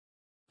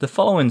The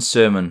following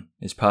sermon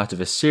is part of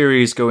a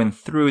series going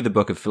through the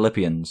book of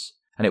Philippians,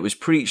 and it was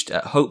preached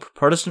at Hope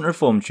Protestant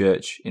Reformed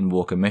Church in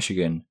Walker,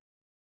 Michigan.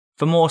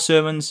 For more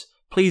sermons,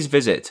 please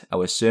visit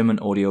our sermon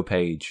audio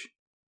page.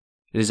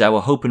 It is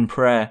our hope and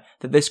prayer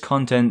that this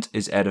content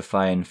is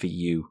edifying for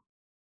you.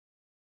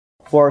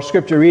 For our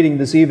scripture reading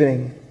this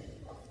evening,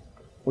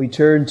 we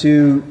turn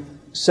to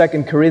 2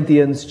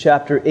 Corinthians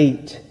chapter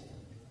 8.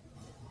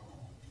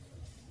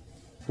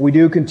 We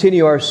do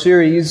continue our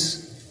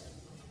series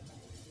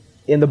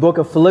in the book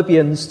of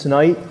Philippians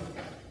tonight.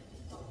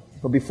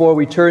 But before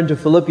we turn to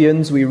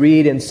Philippians, we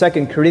read in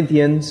 2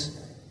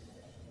 Corinthians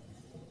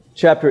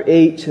chapter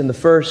 8 in the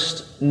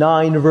first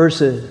 9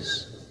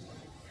 verses.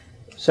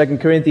 2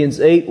 Corinthians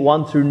 8,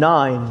 1 through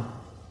 9.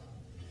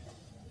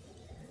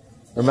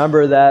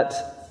 Remember that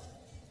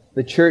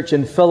the church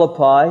in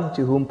Philippi,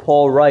 to whom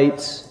Paul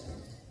writes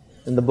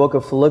in the book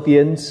of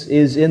Philippians,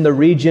 is in the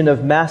region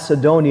of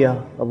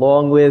Macedonia,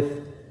 along with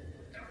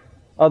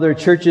other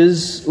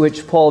churches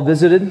which Paul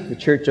visited, the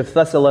church of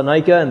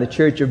Thessalonica and the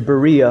church of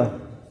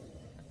Berea.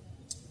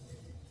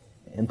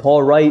 And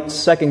Paul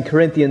writes 2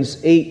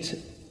 Corinthians 8,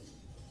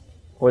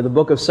 or the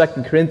book of 2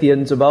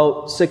 Corinthians,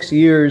 about 6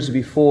 years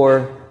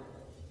before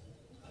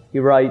he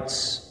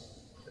writes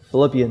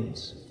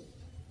Philippians.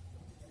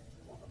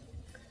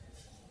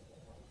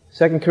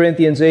 2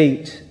 Corinthians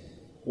 8,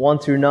 1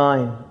 through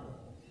 9.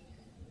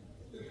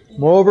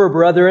 Moreover,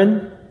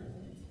 brethren,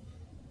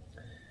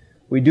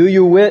 we do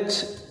you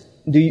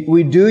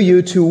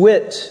to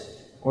wit,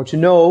 or to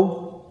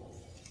know,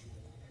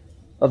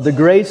 of the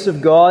grace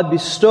of God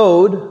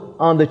bestowed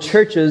on the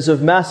churches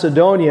of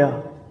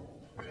Macedonia,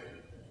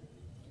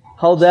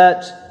 how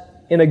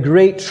that in a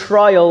great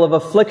trial of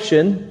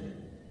affliction,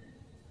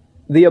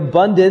 the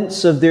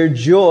abundance of their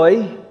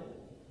joy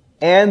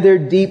and their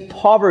deep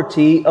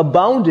poverty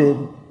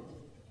abounded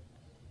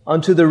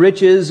unto the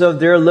riches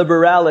of their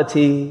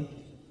liberality.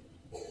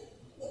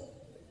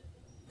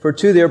 For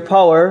to their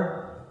power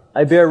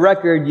I bear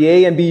record,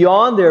 yea, and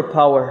beyond their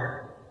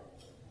power,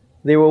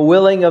 they were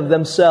willing of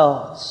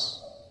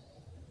themselves,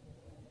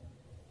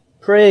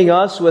 praying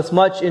us with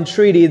much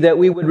entreaty that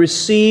we would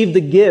receive the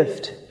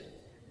gift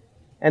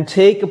and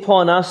take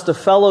upon us the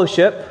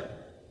fellowship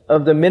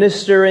of the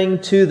ministering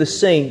to the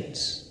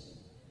saints.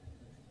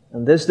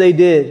 And this they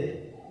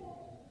did,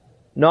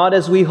 not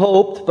as we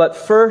hoped, but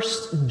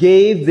first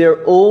gave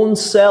their own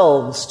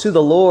selves to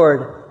the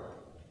Lord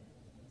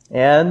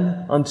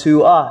and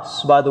unto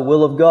us by the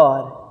will of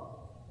God.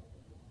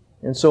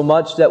 And so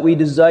much that we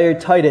desire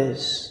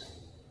Titus,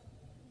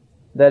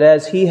 that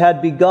as he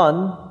had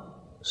begun,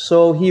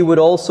 so he would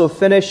also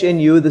finish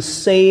in you the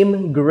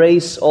same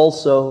grace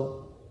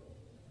also.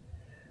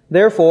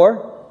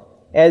 Therefore,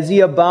 as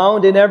ye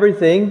abound in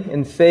everything,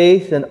 in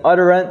faith and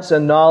utterance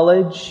and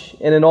knowledge,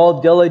 and in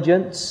all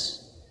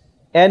diligence,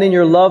 and in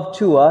your love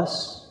to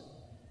us,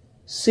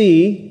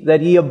 see that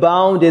ye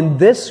abound in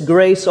this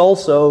grace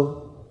also.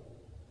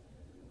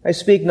 I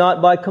speak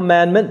not by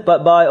commandment,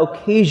 but by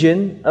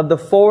occasion of the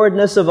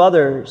forwardness of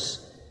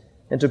others,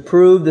 and to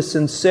prove the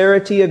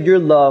sincerity of your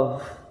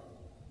love.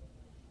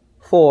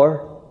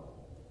 For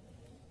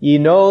ye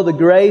know the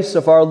grace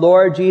of our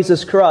Lord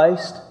Jesus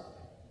Christ,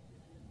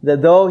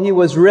 that though he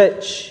was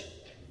rich,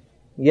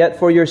 yet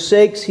for your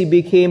sakes he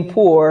became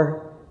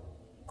poor,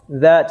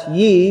 that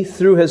ye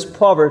through his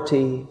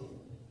poverty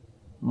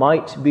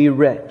might be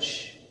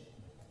rich.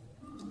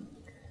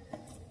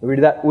 We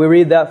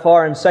read that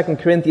far in 2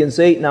 Corinthians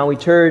 8. Now we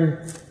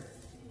turn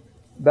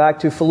back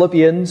to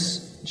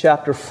Philippians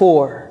chapter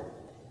 4.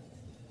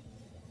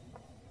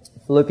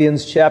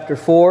 Philippians chapter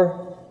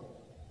 4.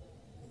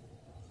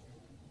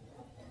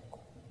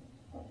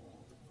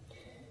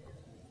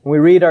 We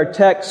read our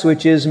text,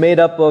 which is made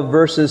up of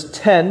verses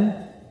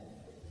 10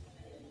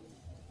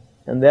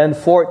 and then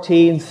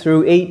 14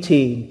 through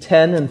 18.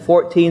 10 and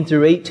 14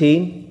 through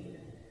 18.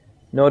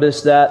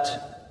 Notice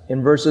that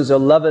in verses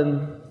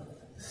 11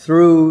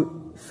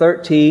 through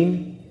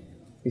 13,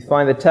 we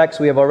find the text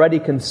we have already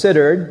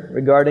considered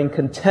regarding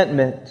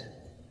contentment.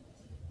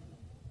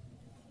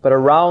 But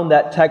around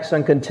that text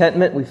on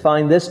contentment, we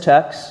find this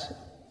text,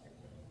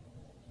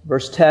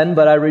 verse 10,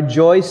 But I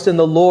rejoiced in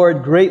the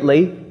Lord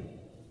greatly,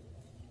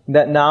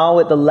 that now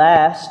at the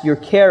last your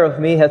care of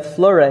me hath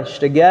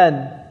flourished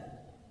again,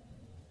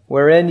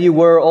 wherein ye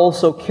were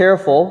also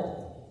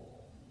careful,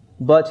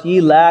 but ye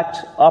lacked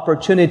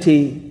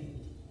opportunity.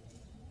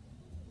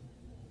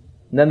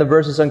 And then the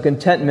verses on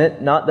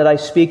contentment, not that I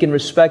speak in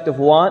respect of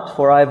want,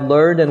 for I have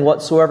learned in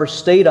whatsoever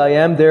state I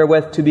am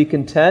therewith to be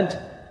content.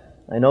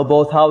 I know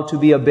both how to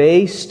be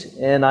abased,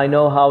 and I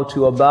know how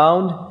to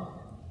abound.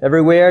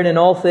 Everywhere and in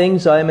all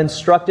things I am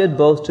instructed,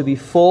 both to be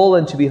full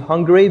and to be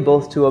hungry,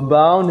 both to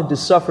abound and to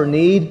suffer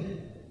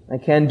need. I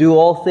can do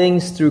all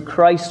things through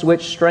Christ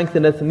which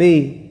strengtheneth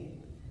me.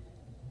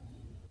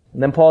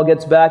 And then Paul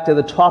gets back to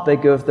the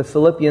topic of the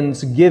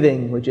Philippians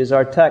giving, which is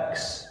our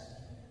text,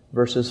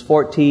 verses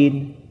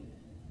 14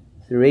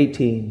 through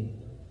 18.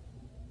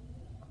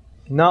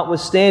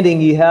 Notwithstanding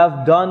ye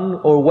have done,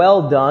 or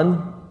well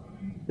done,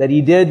 that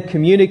ye did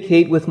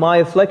communicate with my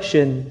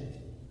affliction,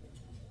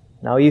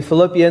 Now ye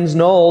Philippians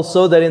know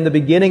also that in the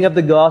beginning of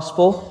the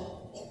gospel,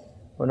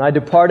 when I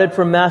departed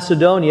from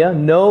Macedonia,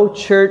 no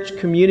church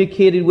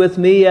communicated with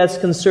me as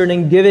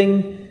concerning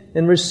giving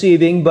and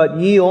receiving, but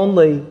ye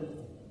only.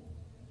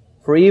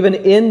 For even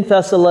in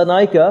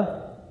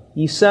Thessalonica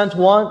ye sent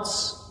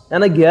once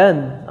and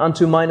again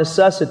unto my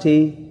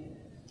necessity,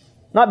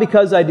 not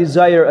because I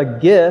desire a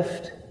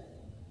gift,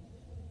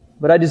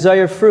 but I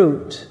desire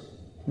fruit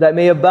that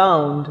may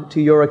abound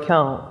to your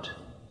account.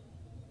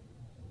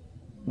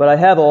 But I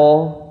have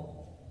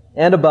all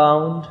and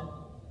abound.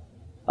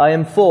 I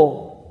am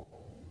full,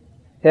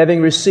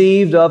 having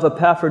received of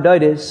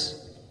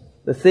Epaphroditus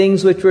the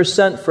things which were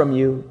sent from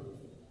you,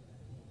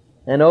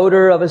 an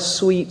odor of a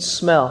sweet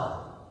smell,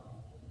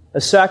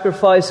 a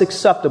sacrifice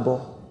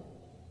acceptable,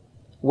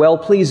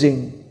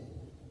 well-pleasing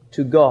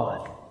to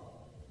God.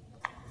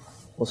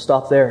 We'll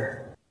stop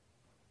there.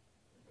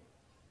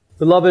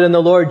 Beloved in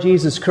the Lord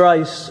Jesus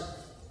Christ,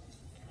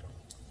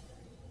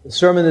 the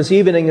sermon this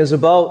evening is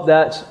about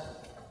that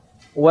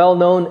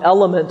well-known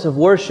element of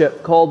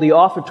worship called the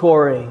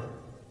offertory,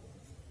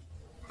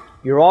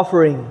 your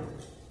offering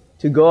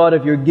to God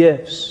of your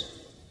gifts.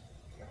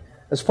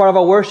 As part of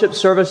our worship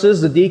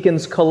services, the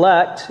deacons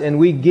collect and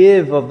we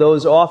give of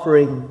those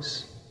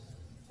offerings,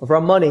 of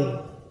our money,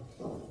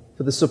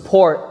 for the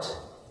support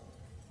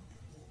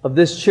of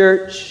this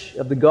church,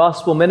 of the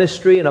gospel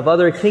ministry, and of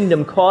other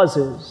kingdom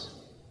causes.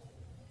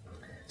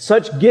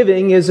 Such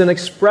giving is an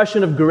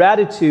expression of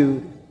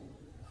gratitude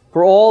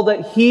for all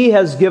that He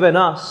has given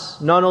us,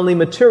 not only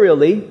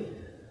materially,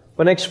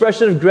 but an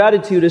expression of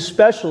gratitude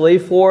especially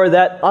for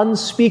that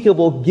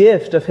unspeakable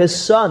gift of His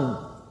Son,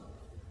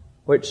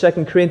 which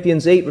 2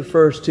 Corinthians 8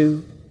 refers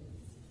to.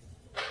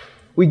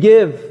 We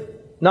give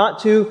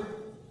not to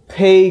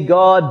pay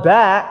God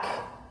back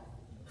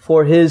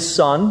for His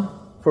Son,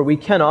 for we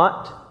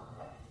cannot,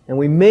 and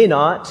we may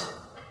not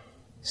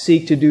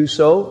seek to do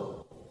so,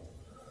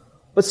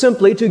 but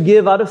simply to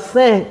give out of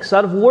thanks,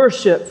 out of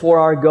worship for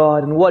our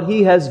God and what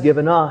He has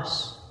given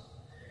us.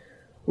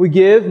 We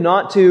give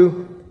not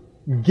to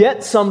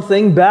get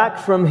something back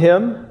from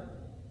Him,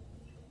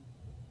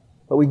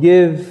 but we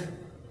give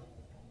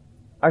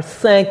our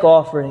thank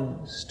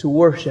offerings to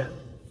worship.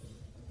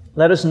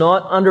 Let us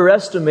not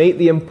underestimate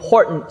the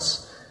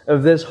importance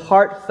of this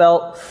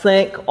heartfelt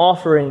thank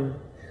offering.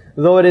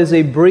 Though it is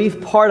a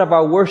brief part of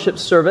our worship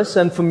service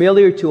and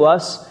familiar to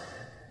us,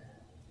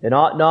 it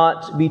ought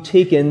not be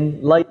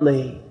taken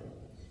lightly.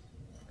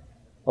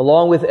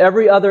 Along with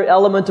every other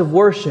element of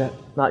worship,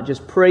 not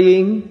just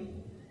praying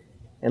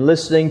and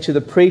listening to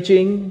the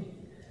preaching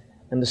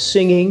and the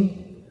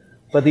singing,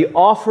 but the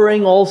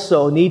offering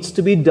also needs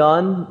to be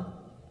done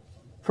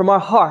from our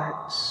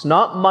hearts,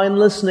 not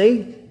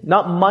mindlessly,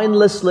 not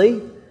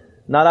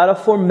out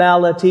of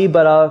formality,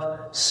 but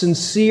of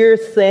sincere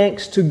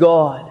thanks to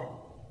God.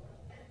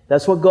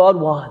 That's what God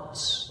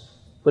wants,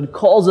 what He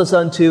calls us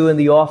unto in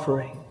the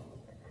offering.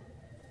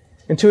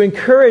 And to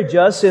encourage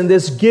us in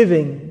this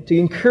giving, to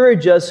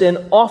encourage us in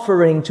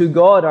offering to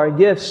God our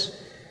gifts,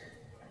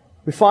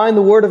 we find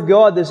the Word of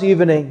God this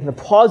evening, a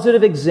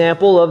positive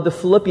example of the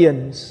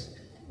Philippians.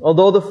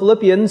 Although the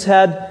Philippians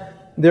had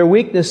their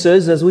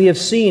weaknesses, as we have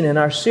seen in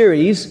our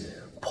series,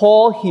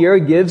 Paul here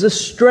gives a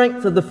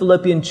strength of the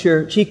Philippian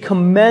church. He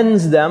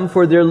commends them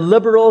for their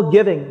liberal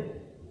giving.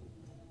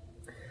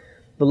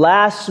 The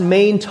last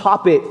main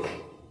topic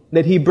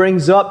that he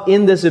brings up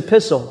in this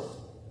epistle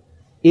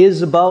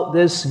is about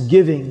this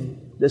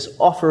giving, this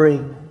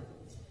offering.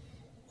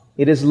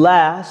 It is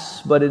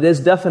last, but it is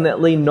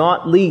definitely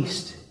not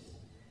least.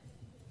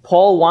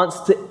 Paul wants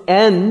to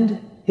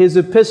end his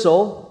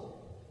epistle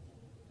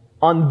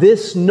on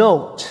this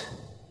note,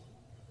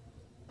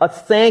 a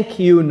thank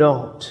you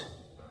note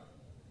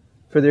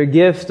for their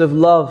gift of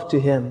love to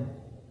him.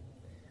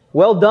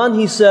 Well done,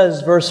 he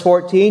says, verse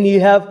 14, you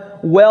have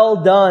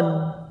well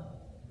done.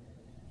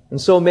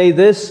 And so may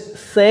this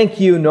thank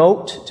you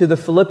note to the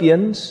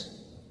Philippians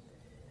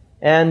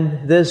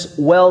and this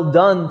well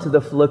done to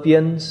the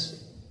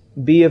Philippians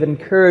be of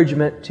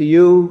encouragement to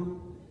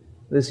you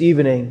this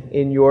evening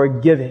in your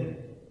giving.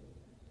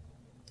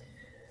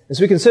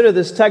 As we consider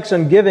this text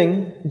on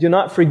giving, do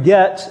not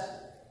forget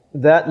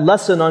that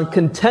lesson on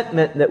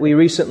contentment that we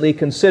recently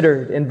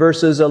considered in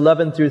verses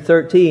 11 through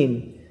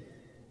 13.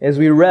 As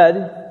we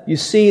read, you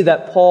see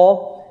that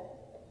Paul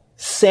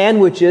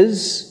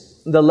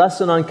sandwiches the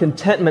lesson on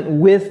contentment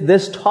with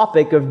this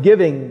topic of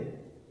giving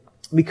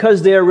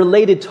because they are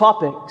related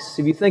topics,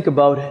 if you think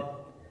about it.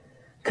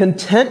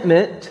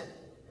 Contentment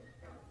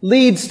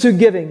leads to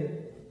giving.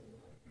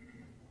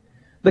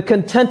 The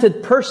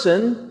contented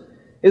person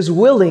is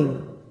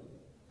willing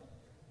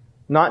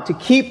not to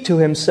keep to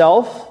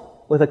himself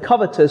with a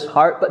covetous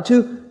heart, but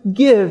to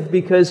give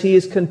because he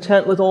is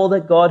content with all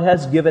that God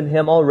has given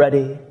him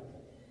already,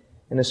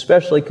 and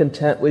especially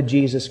content with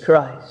Jesus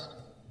Christ.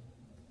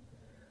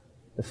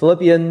 The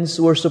Philippians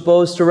were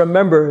supposed to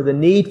remember the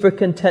need for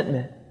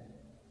contentment,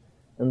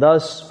 and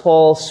thus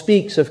Paul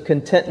speaks of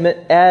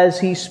contentment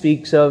as he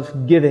speaks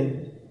of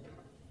giving.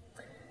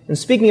 And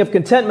speaking of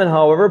contentment,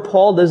 however,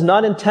 Paul does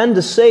not intend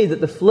to say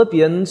that the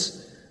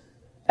Philippians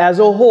as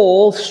a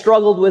whole,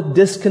 struggled with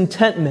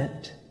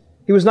discontentment.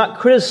 He was not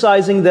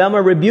criticizing them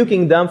or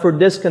rebuking them for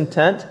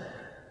discontent.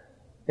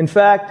 In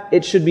fact,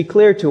 it should be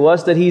clear to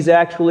us that he's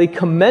actually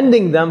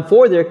commending them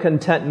for their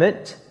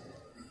contentment,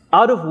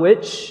 out of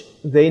which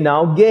they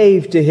now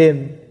gave to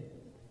him.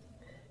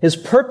 His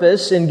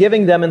purpose in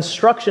giving them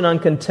instruction on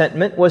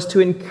contentment was to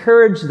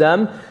encourage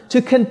them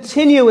to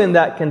continue in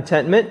that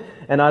contentment,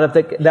 and out of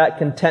that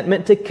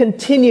contentment to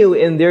continue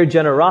in their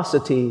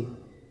generosity,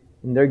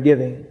 in their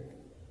giving.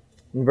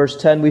 In verse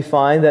 10 we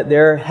find that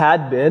there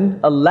had been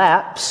a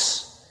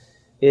lapse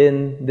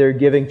in their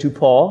giving to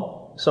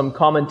Paul. Some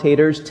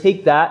commentators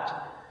take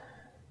that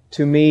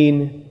to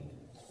mean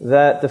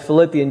that the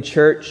Philippian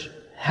church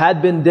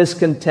had been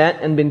discontent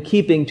and been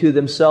keeping to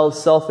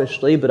themselves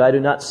selfishly, but I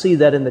do not see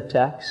that in the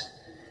text.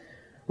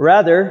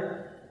 Rather,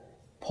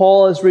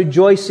 Paul is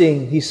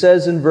rejoicing, he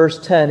says in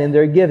verse 10, in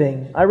their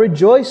giving. I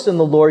rejoiced in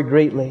the Lord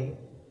greatly,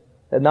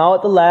 that now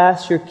at the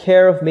last your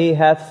care of me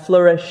hath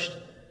flourished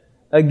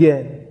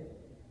again.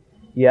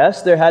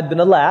 Yes, there had been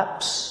a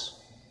lapse.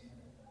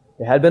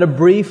 There had been a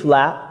brief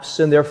lapse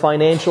in their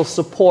financial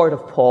support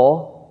of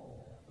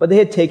Paul, but they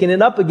had taken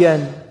it up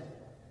again.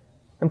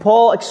 And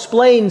Paul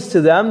explains to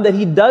them that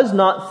he does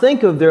not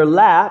think of their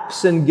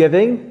lapse in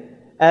giving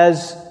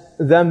as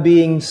them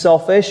being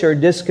selfish or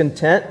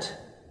discontent.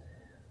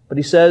 But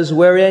he says,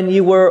 wherein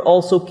ye were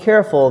also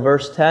careful,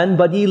 verse 10,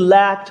 but ye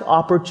lacked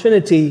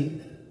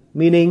opportunity,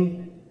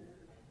 meaning,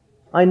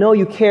 I know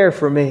you care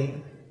for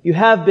me. You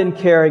have been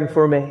caring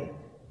for me.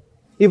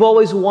 You've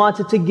always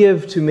wanted to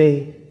give to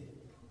me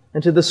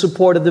and to the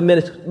support of the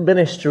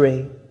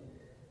ministry.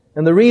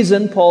 And the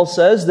reason, Paul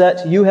says,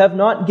 that you have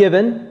not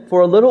given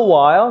for a little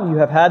while, you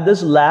have had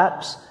this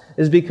lapse,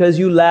 is because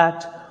you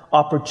lacked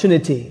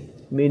opportunity.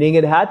 Meaning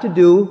it had to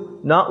do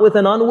not with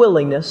an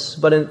unwillingness,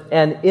 but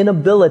an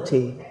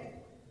inability.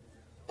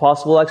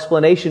 Possible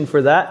explanation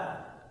for that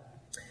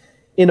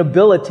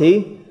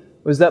inability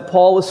was that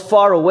Paul was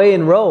far away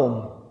in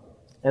Rome.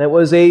 And it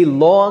was a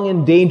long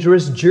and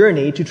dangerous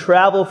journey to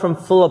travel from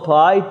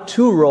Philippi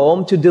to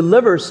Rome to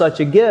deliver such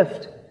a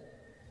gift.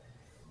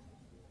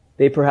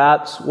 They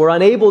perhaps were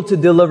unable to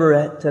deliver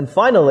it. And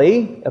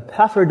finally,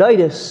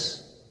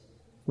 Epaphroditus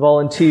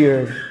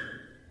volunteered.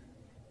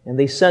 And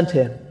they sent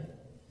him.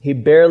 He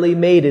barely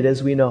made it,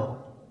 as we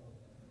know.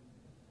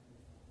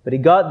 But he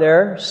got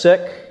there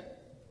sick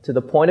to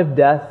the point of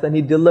death, and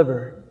he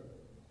delivered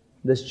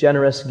this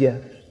generous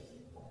gift.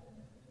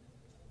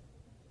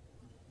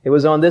 It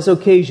was on this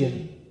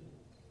occasion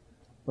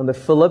when the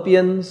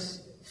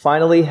Philippians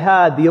finally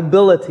had the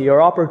ability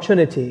or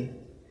opportunity,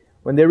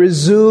 when they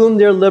resumed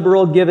their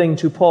liberal giving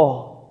to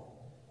Paul,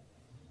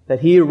 that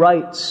he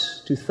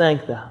writes to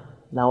thank them.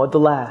 Now at the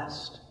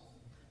last,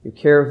 your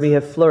care of me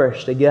have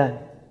flourished again.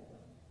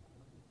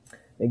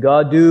 May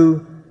God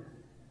do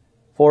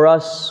for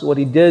us what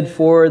He did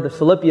for the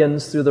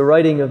Philippians through the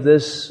writing of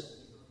this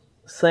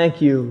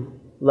thank you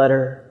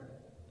letter,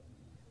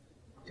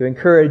 to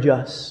encourage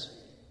us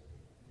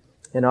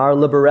in our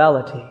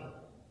liberality.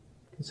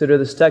 Consider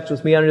this text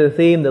with me under the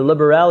theme, the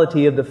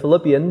liberality of the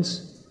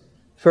Philippians.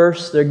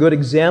 First, their good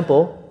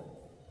example.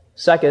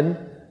 Second,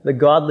 the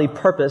godly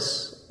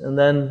purpose. And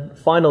then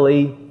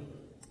finally,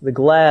 the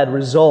glad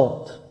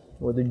result,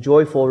 or the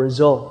joyful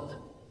result.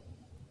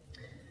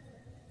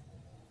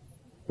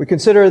 We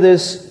consider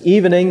this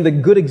evening the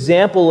good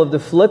example of the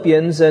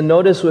Philippians, and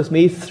notice with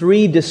me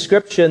three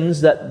descriptions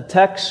that the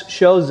text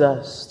shows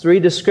us. Three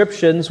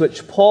descriptions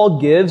which Paul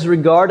gives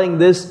regarding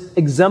this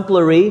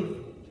exemplary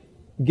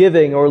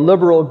giving or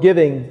liberal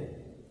giving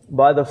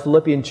by the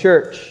Philippian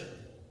church.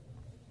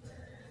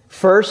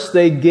 First,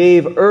 they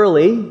gave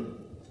early.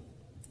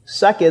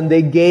 Second,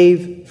 they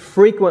gave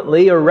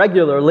frequently or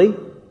regularly.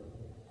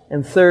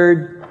 And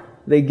third,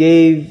 they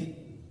gave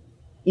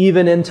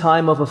even in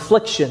time of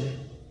affliction.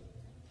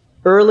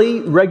 Early,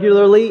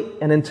 regularly,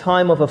 and in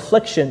time of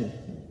affliction.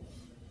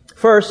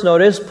 First,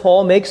 notice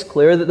Paul makes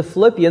clear that the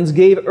Philippians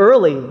gave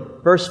early.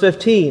 Verse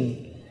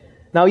 15.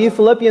 Now you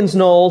Philippians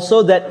know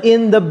also that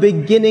in the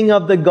beginning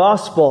of the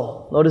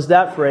gospel, notice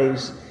that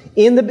phrase,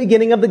 in the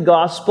beginning of the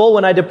gospel,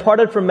 when I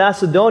departed from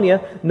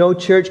Macedonia, no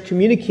church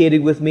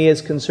communicated with me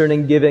as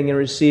concerning giving and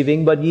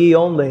receiving, but ye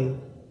only.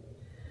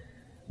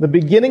 The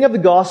beginning of the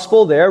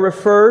gospel there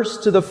refers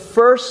to the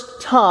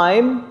first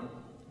time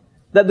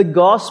that the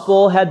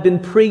gospel had been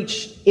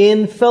preached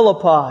in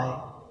Philippi.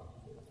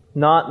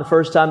 Not the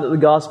first time that the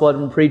gospel had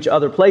been preached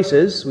other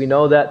places. We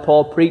know that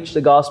Paul preached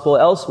the gospel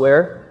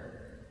elsewhere,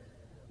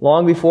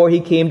 long before he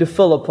came to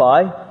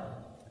Philippi.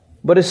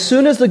 But as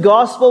soon as the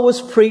gospel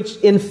was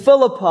preached in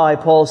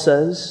Philippi, Paul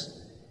says,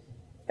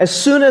 as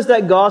soon as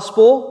that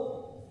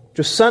gospel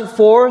was sent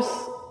forth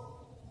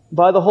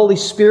by the Holy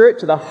Spirit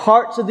to the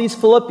hearts of these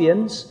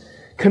Philippians,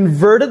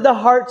 converted the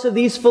hearts of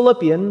these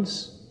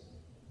Philippians,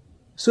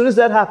 as soon as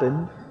that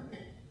happened,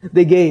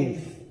 they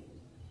gave.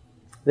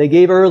 They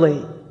gave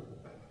early.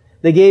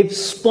 They gave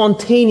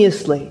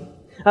spontaneously,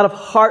 out of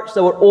hearts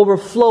that were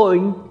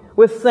overflowing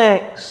with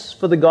thanks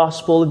for the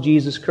gospel of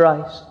Jesus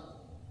Christ.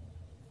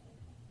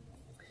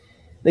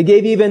 They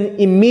gave even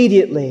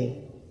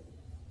immediately,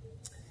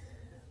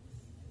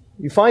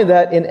 You find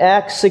that in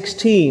Acts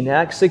 16.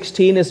 Acts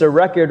 16 is a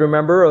record,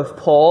 remember, of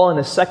Paul and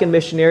his second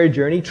missionary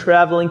journey,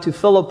 traveling to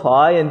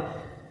Philippi and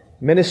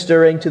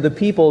ministering to the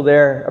people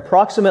there.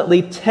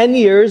 Approximately 10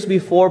 years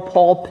before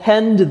Paul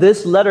penned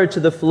this letter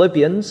to the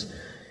Philippians,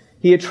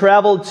 he had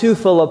traveled to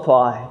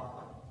Philippi.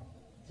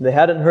 They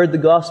hadn't heard the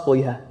gospel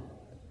yet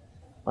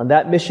on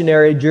that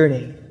missionary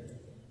journey.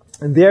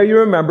 And there you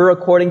remember,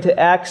 according to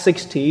Acts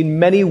 16,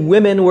 many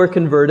women were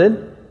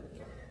converted.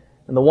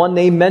 And the one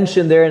name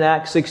mentioned there in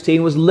Acts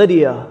 16 was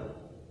Lydia.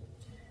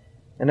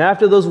 And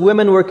after those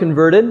women were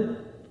converted,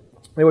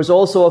 there was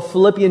also a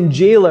Philippian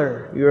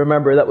jailer, you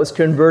remember, that was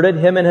converted,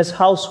 him and his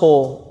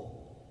household.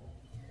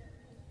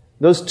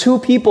 Those two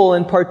people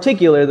in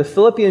particular, the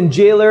Philippian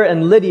jailer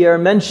and Lydia, are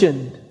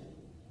mentioned,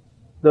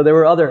 though there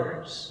were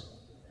others.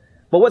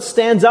 But what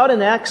stands out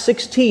in Acts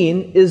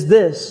 16 is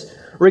this.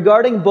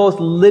 Regarding both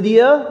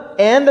Lydia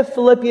and the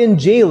Philippian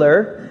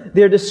jailer,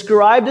 they're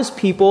described as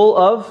people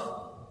of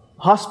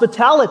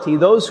hospitality,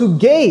 those who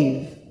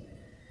gave.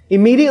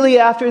 Immediately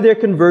after their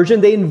conversion,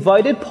 they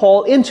invited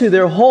Paul into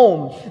their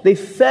home. They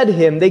fed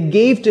him. They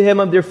gave to him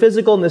of their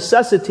physical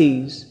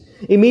necessities.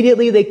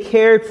 Immediately they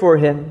cared for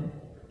him.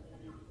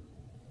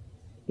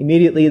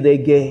 Immediately they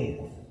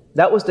gave.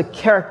 That was the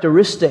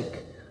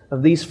characteristic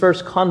of these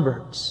first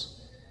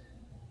converts,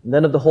 and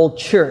then of the whole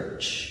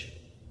church.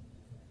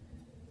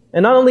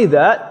 And not only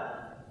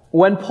that,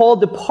 when Paul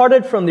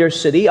departed from their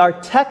city, our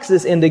text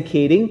is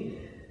indicating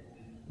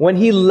when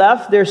he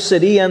left their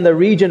city and the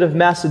region of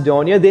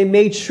Macedonia, they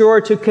made sure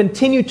to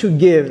continue to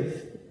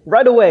give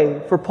right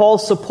away for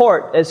Paul's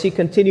support as he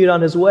continued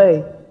on his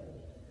way.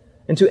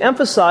 And to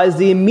emphasize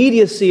the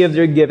immediacy of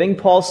their giving,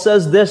 Paul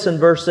says this in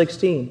verse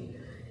 16,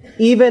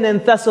 "Even in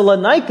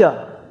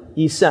Thessalonica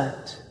ye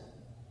sent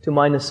to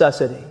my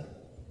necessity."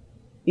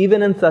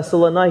 Even in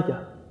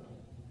Thessalonica.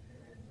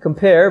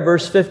 Compare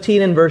verse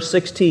 15 and verse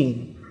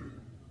 16.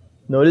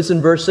 Notice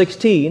in verse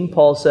 16,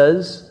 Paul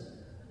says,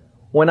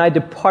 "When I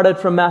departed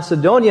from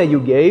Macedonia,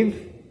 you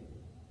gave."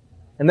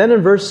 And then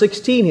in verse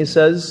 16, he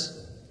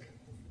says,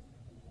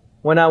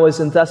 "When I was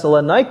in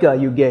Thessalonica,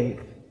 you gave."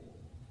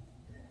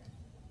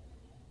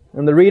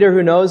 And the reader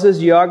who knows his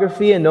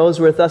geography and knows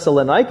where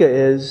Thessalonica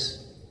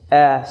is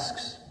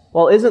asks,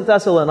 well, isn't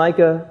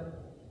Thessalonica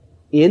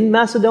in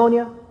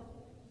Macedonia?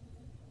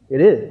 It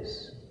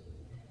is.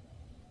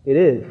 It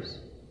is.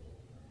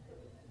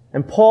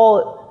 And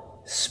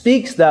Paul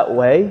speaks that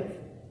way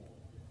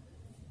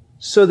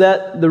so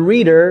that the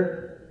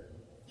reader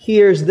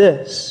hears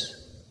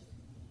this.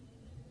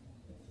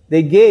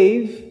 They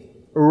gave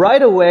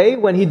right away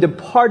when he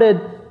departed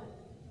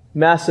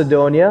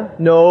Macedonia.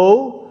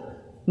 No,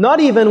 not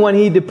even when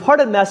he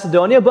departed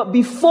Macedonia, but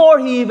before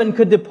he even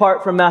could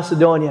depart from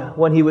Macedonia.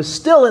 When he was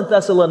still in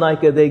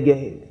Thessalonica, they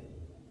gave.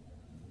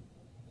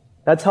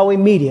 That's how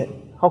immediate,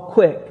 how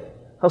quick,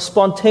 how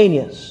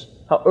spontaneous,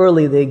 how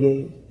early they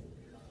gave.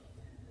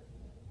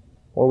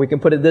 Or we can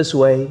put it this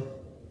way,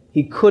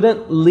 he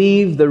couldn't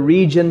leave the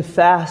region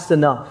fast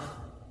enough,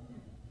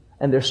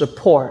 and their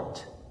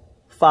support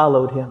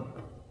followed him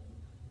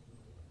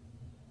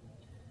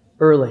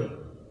early.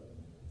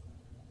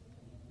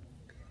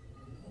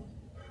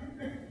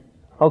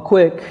 How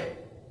quick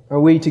are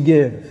we to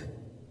give?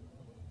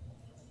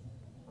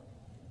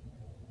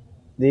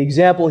 The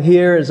example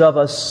here is of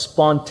a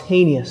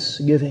spontaneous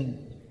giving,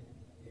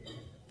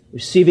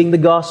 receiving the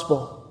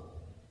gospel,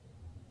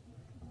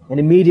 and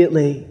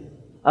immediately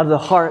out of the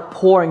heart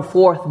pouring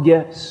forth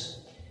gifts.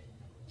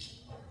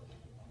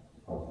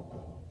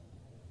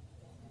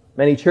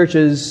 Many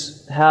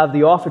churches have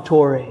the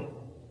offertory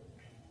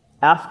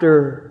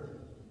after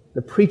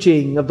the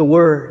preaching of the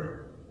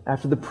Word,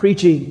 after the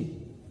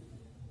preaching,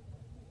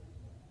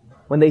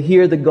 when they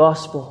hear the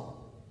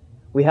gospel.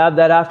 We have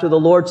that after the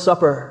Lord's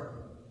Supper.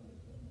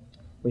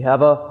 We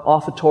have an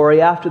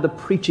offertory after the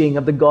preaching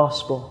of the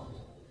gospel.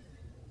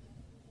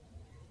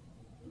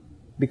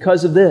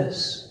 Because of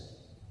this,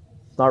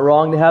 it's not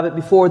wrong to have it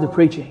before the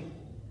preaching.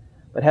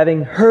 But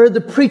having heard the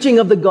preaching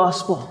of the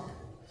gospel,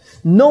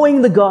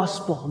 knowing the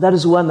gospel, that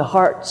is when the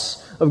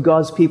hearts of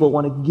God's people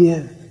want to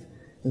give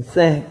and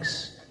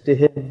thanks to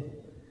Him.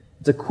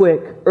 It's a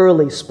quick,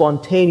 early,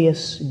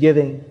 spontaneous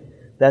giving.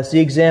 That's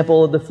the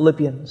example of the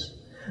Philippians.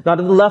 Not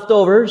of the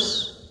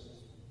leftovers,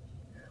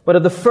 but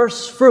of the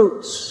first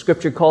fruits,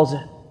 Scripture calls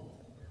it.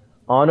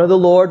 Honor the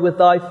Lord with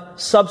thy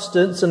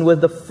substance and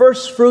with the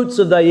first fruits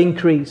of thy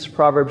increase,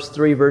 Proverbs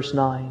 3, verse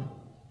 9.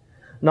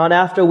 Not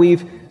after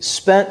we've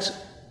spent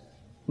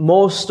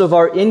most of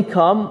our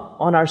income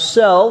on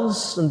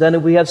ourselves, and then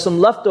if we have some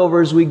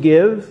leftovers we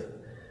give.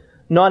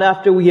 Not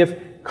after we have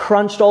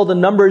crunched all the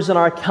numbers in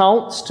our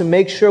accounts to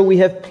make sure we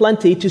have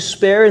plenty to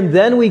spare, and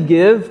then we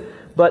give,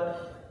 but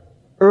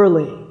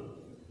early,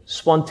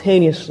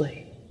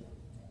 spontaneously.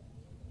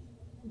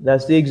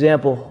 That's the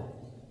example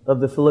of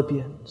the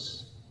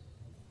Philippians.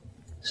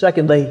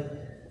 Secondly,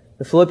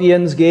 the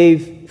Philippians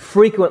gave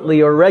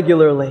frequently or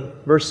regularly.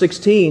 Verse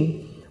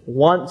 16,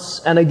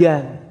 once and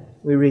again,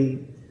 we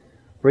read.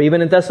 For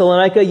even in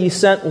Thessalonica ye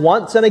sent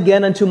once and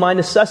again unto my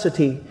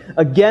necessity.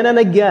 Again and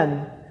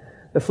again.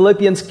 The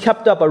Philippians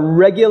kept up a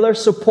regular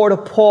support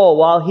of Paul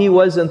while he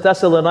was in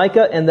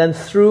Thessalonica and then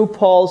through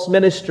Paul's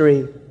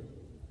ministry.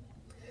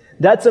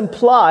 That's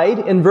implied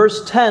in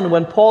verse 10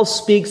 when Paul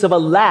speaks of a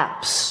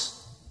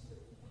lapse.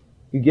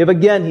 You give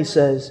again, he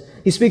says.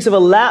 He speaks of a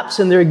lapse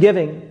in their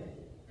giving.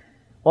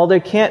 Well, there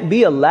can't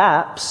be a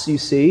lapse, you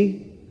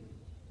see,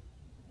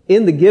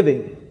 in the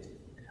giving,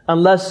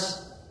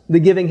 unless the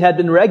giving had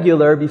been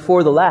regular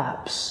before the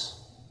lapse.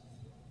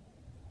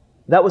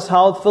 That was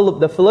how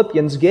the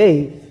Philippians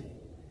gave.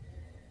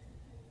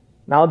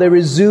 Now they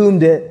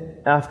resumed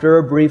it after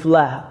a brief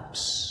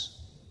lapse.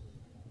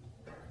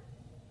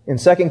 In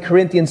 2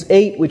 Corinthians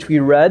 8, which we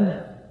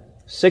read,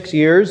 6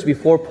 years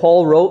before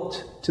Paul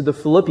wrote to the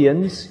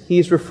Philippians,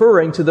 he's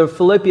referring to the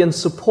Philippians'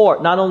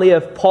 support, not only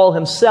of Paul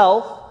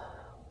himself,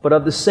 but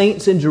of the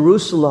saints in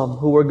Jerusalem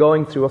who were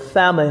going through a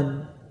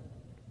famine.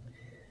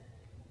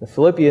 The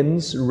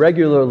Philippians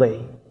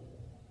regularly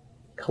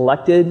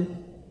collected,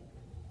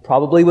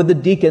 probably with the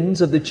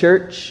deacons of the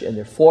church and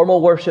their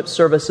formal worship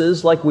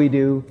services like we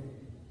do,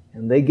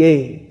 and they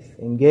gave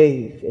and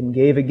gave and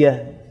gave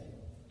again.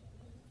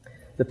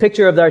 The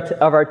picture of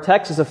our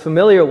text is a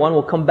familiar one.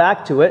 We'll come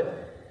back to it.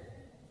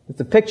 It's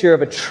the picture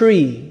of a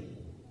tree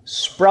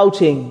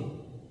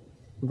sprouting.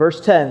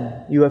 Verse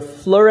 10, you have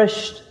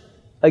flourished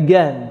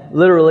again.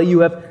 Literally, you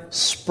have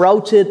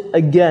sprouted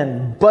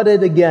again,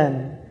 budded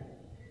again.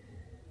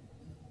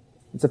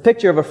 It's a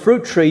picture of a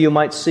fruit tree you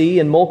might see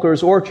in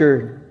Molker's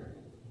orchard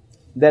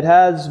that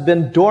has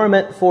been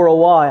dormant for a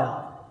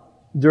while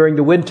during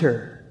the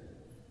winter.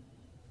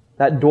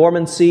 That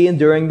dormancy and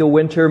during the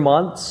winter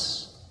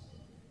months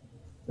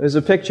is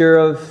a picture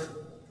of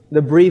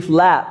the brief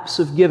lapse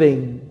of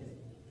giving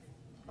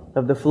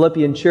of the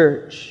Philippian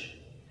church.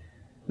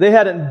 They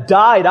hadn't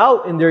died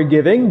out in their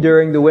giving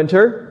during the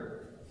winter,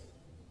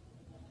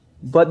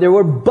 but there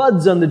were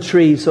buds on the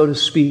tree, so to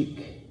speak.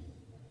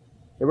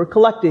 They were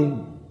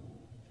collecting.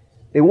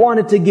 They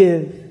wanted to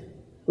give,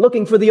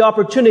 looking for the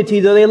opportunity,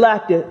 though they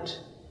lacked it.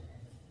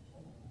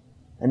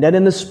 And then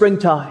in the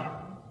springtime,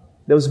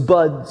 those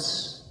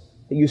buds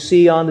that you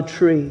see on the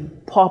tree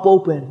pop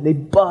open, they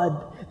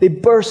bud, they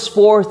burst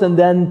forth, and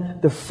then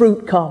the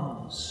fruit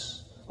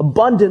comes.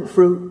 Abundant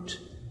fruit.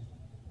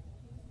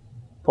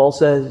 Paul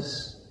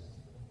says,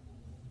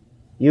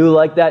 you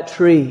like that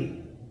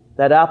tree,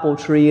 that apple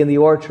tree in the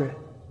orchard,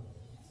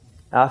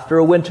 after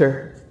a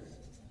winter,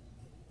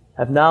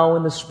 have now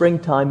in the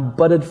springtime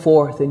budded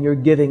forth in your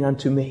giving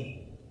unto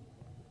me.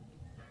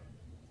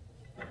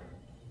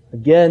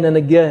 Again and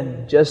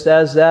again, just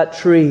as that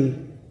tree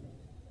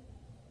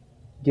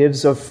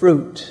gives of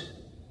fruit,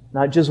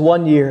 not just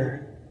 1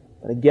 year,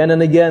 but again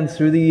and again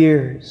through the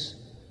years.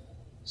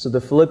 So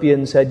the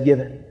Philippians had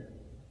given.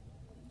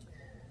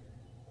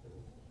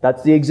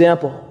 That's the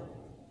example.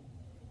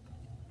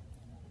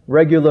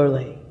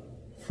 Regularly,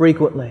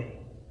 frequently.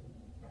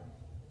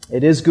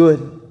 It is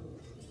good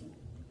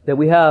that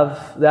we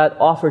have that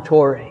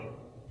offertory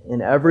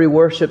in every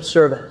worship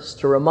service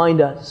to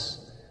remind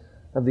us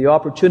of the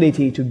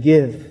opportunity to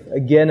give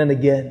again and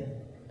again.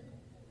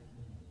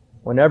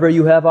 Whenever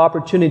you have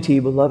opportunity,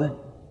 beloved,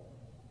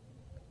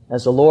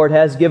 as the Lord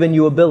has given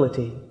you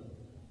ability,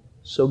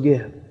 so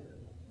give.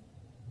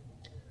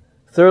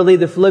 Thirdly,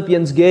 the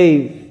Philippians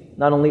gave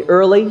not only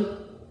early,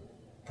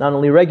 not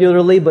only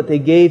regularly, but they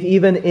gave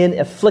even in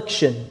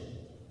affliction.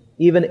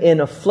 Even in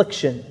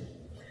affliction.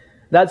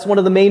 That's one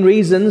of the main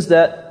reasons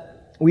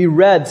that we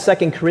read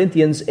 2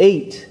 Corinthians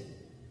 8.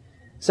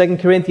 2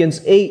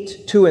 Corinthians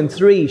 8, 2 and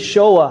 3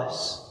 show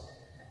us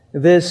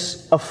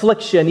this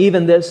affliction,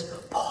 even this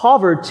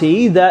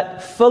poverty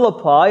that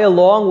Philippi,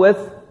 along with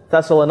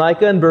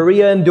Thessalonica and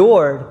Berea,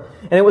 endured.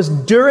 And it was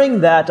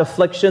during that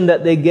affliction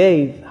that they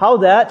gave. How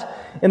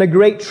that, in a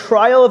great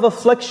trial of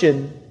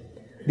affliction,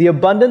 the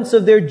abundance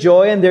of their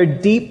joy and their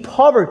deep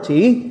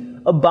poverty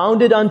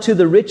abounded unto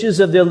the riches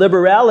of their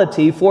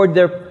liberality, for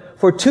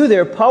to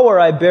their power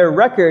I bear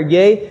record,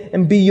 yea,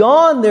 and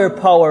beyond their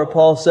power,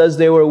 Paul says,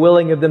 they were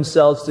willing of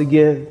themselves to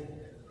give.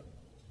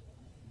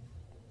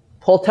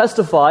 Paul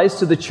testifies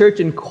to the church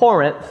in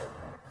Corinth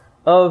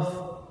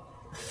of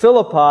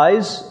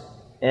Philippi's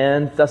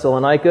and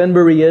Thessalonica and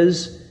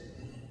Berea's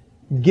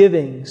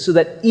giving, so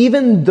that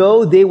even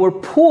though they were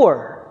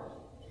poor,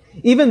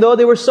 even though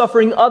they were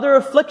suffering other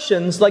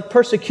afflictions like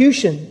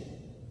persecution,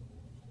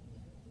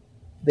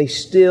 they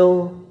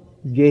still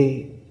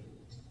gave.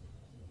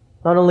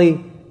 Not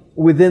only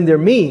within their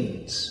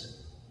means,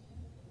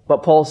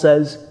 but Paul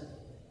says,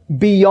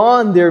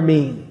 beyond their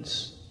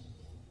means.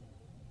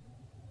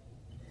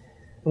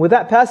 And with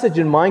that passage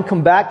in mind,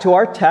 come back to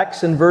our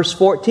text in verse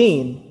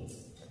 14.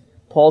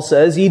 Paul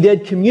says, ye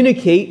did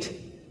communicate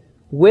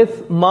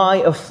with my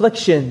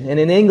affliction. And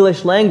in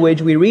English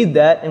language, we read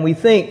that and we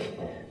think,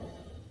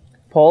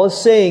 Paul is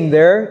saying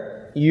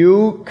there,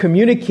 you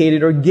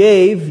communicated or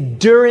gave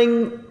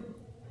during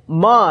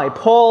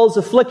Paul's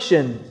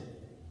affliction.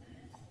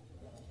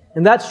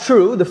 And that's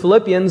true. The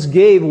Philippians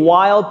gave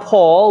while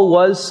Paul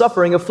was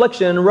suffering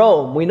affliction in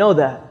Rome. We know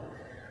that.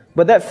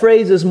 But that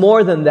phrase is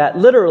more than that.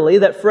 Literally,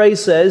 that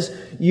phrase says,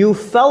 you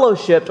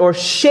fellowshipped or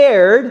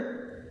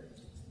shared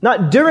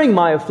Not during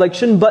my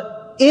affliction,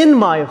 but in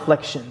my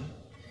affliction.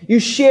 You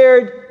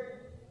shared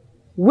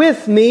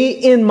with me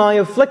in my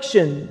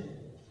affliction.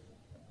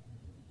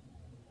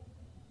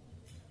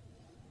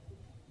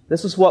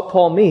 This is what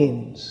Paul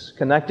means,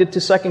 connected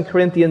to 2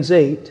 Corinthians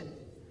 8.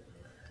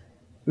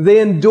 They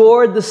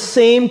endured the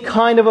same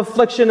kind of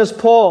affliction as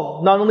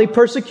Paul. Not only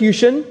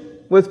persecution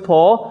with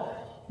Paul,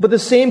 but the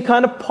same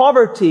kind of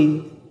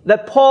poverty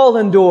that Paul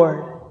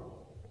endured.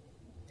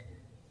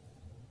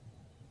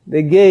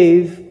 They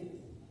gave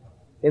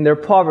in their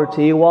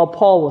poverty while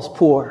Paul was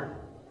poor.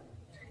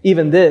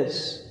 Even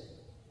this,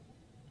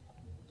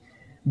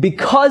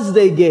 because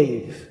they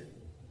gave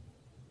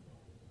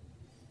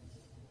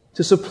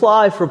to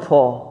supply for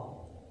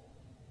Paul,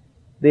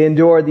 they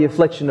endured the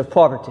affliction of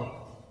poverty.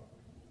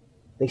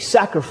 They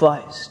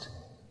sacrificed.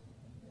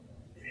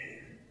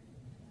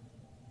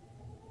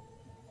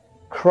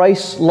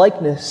 Christ's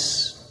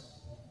likeness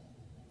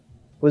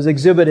was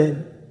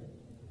exhibited.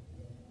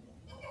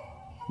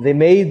 They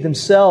made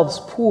themselves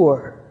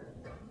poor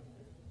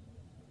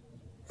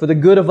for the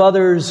good of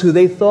others who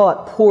they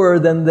thought poorer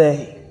than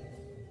they.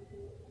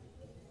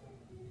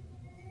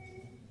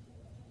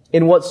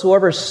 In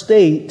whatsoever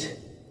state,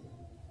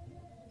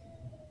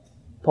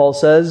 Paul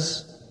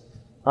says,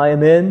 I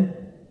am in,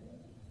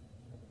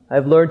 I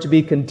have learned to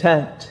be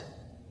content.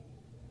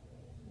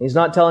 He's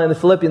not telling the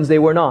Philippians they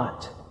were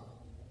not.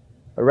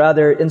 Or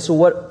rather, in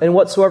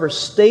whatsoever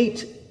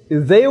state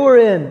they were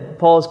in,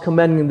 Paul is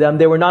commending them.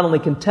 They were not only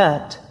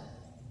content,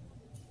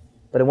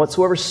 but in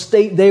whatsoever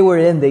state they were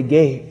in, they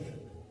gave.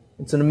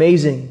 It's an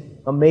amazing,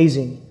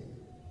 amazing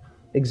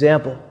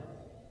example.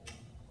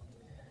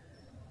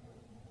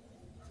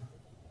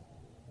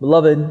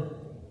 Beloved,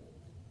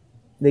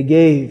 they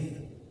gave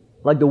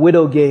like the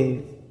widow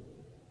gave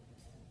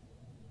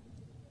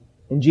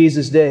in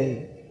Jesus'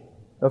 day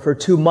of her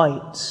 2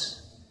 mites.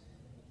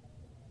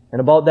 And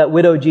about that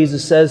widow,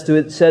 Jesus says to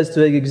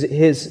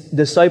his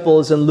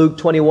disciples in Luke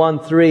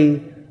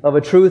 21:3, of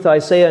a truth I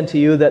say unto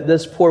you that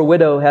this poor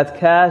widow hath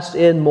cast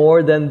in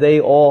more than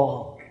they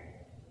all.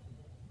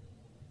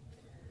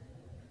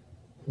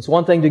 It's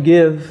one thing to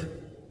give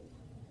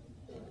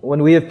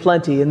when we have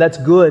plenty, and that's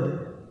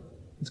good.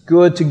 It's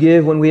good to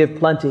give when we have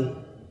plenty.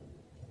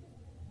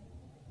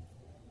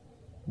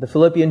 The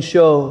Philippians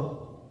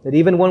show that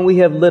even when we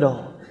have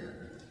little,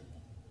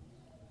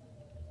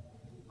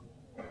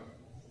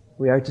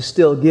 we are to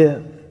still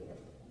give.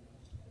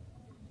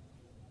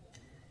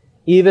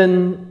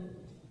 Even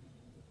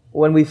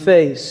when we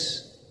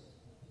face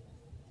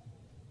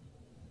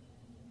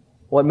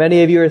what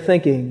many of you are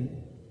thinking,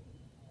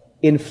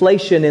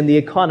 inflation in the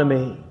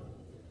economy,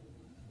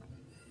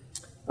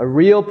 a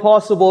real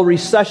possible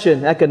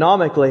recession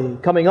economically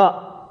coming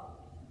up.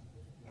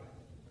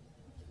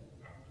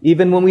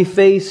 Even when we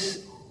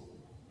face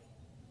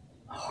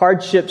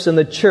hardships in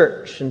the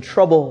church and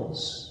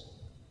troubles,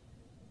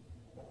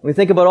 we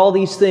think about all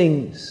these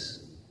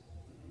things,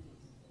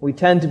 we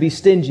tend to be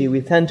stingy,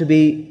 we tend to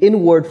be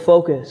inward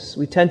focused,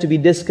 we tend to be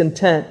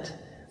discontent,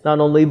 not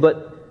only,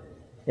 but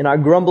in our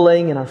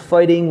grumbling and our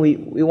fighting, we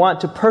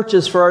want to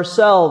purchase for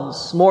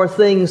ourselves more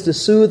things to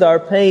soothe our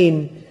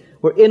pain.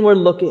 We're inward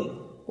looking,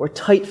 we're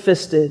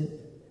tight-fisted.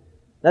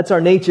 That's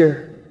our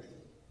nature.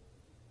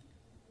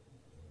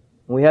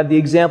 We have the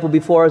example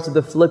before us of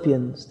the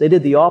Philippians. They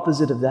did the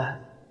opposite of that.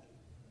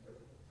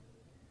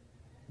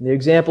 And their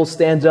example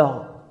stands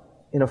out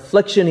in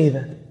affliction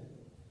even.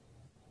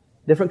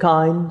 Different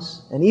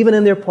kinds, and even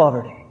in their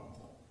poverty.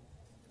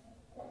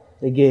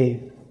 They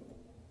gave.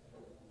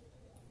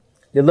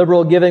 Their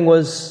liberal giving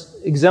was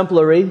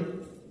exemplary.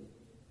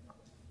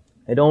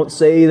 I don't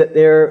say that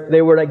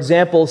they were an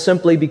example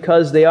simply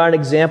because they are an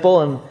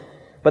example,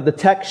 but the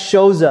text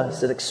shows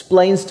us, it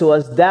explains to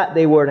us that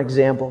they were an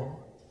example.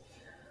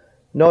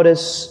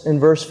 Notice in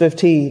verse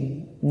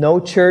 15, no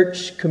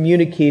church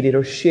communicated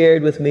or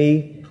shared with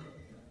me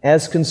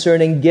as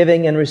concerning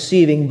giving and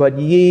receiving, but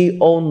ye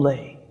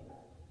only.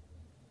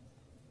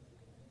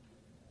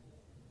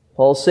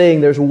 Paul's saying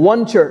there's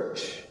one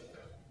church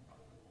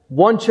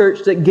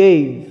that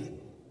gave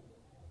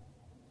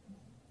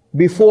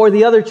before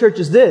the other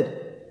churches did.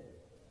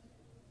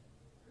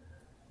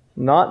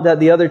 Not that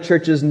the other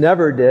churches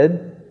never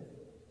did,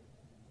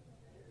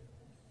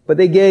 but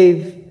they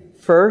gave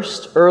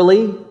first,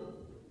 early,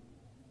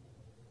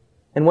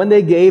 and when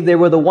they gave, they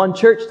were the one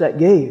church that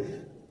gave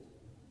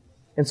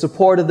in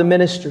support of the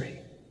ministry.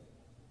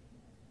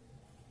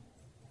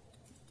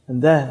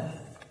 And then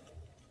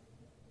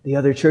the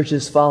other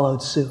churches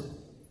followed suit.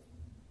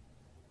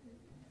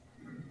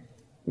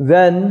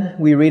 Then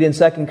we read in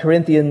 2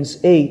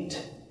 Corinthians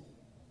 8,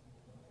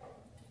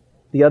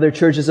 the other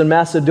churches in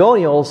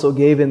Macedonia also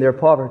gave in their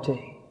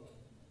poverty.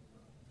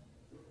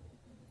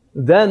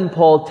 Then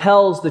Paul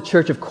tells the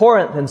church of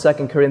Corinth in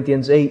 2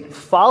 Corinthians 8,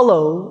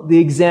 follow the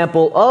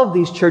example of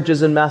these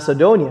churches in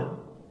Macedonia.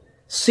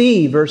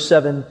 See, verse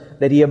 7,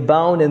 that ye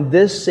abound in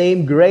this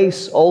same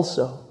grace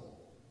also.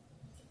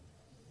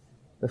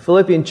 The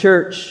Philippian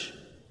church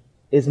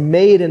is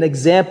made an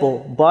example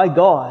by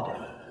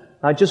God,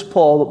 not just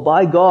Paul, but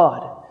by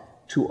God,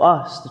 to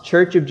us, the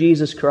Church of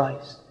Jesus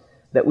Christ,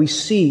 that we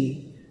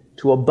see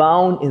to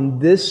abound in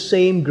this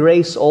same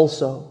grace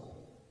also.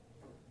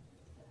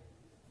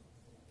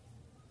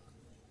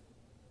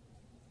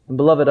 And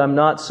beloved, I'm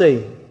not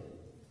saying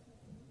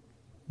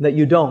that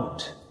you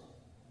don't.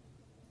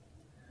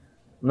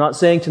 I'm not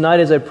saying tonight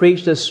as I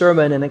preach this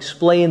sermon and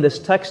explain this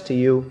text to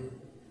you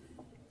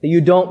that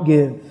you don't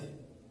give.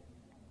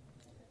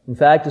 In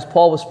fact, as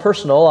Paul was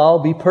personal, I'll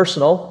be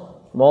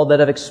personal from all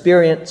that I've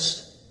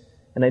experienced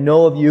and I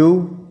know of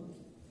you,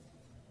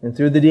 and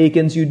through the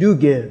deacons you do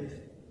give.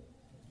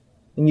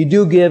 And you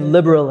do give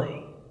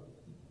liberally.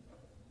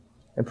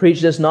 I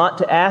preach this not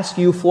to ask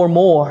you for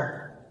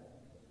more.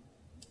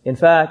 In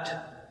fact,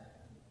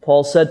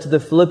 Paul said to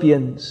the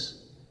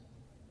Philippians,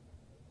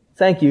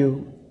 "Thank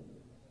you.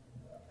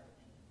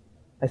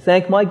 I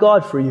thank my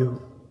God for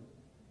you.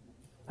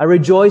 I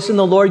rejoice in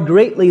the Lord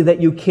greatly that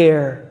you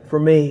care for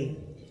me,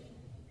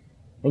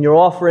 and your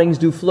offerings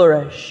do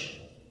flourish.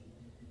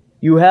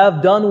 You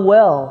have done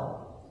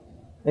well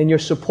in your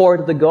support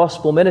of the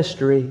gospel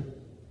ministry,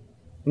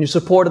 in your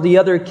support of the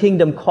other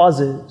kingdom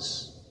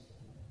causes."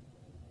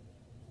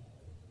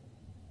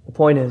 The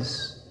point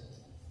is,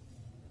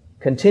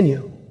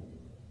 continue,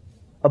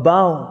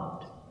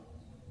 abound,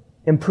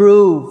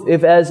 improve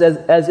if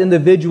as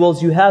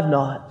individuals you have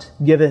not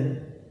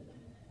given.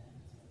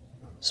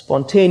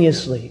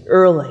 Spontaneously,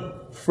 early,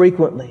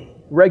 frequently,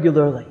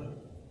 regularly,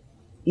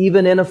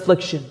 even in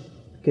affliction.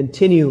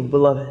 Continue,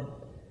 beloved,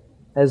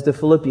 as the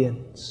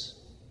Philippians,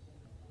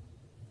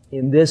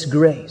 in this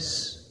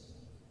grace.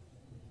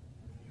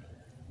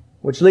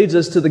 Which leads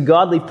us to the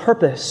godly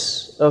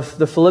purpose of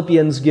the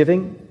Philippians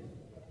giving.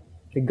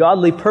 The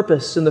godly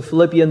purpose in the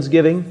Philippians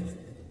giving,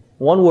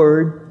 one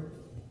word,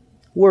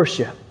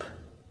 worship.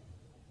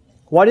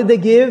 Why did they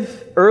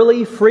give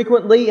early,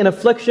 frequently, in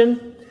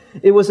affliction?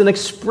 It was an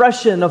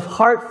expression of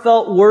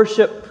heartfelt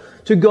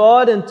worship to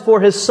God and for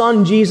His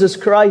Son, Jesus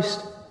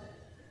Christ.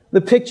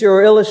 The picture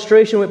or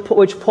illustration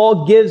which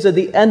Paul gives at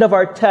the end of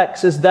our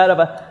text is that of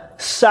a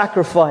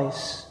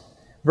sacrifice.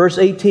 Verse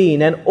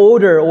 18, an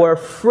odor or a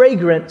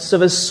fragrance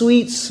of a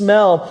sweet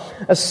smell,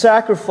 a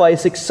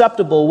sacrifice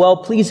acceptable,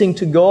 well-pleasing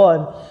to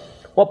God.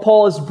 What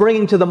Paul is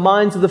bringing to the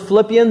minds of the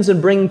Philippians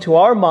and bringing to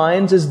our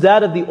minds is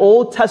that of the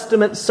Old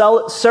Testament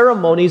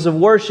ceremonies of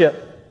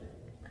worship.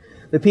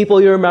 The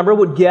people, you remember,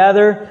 would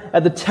gather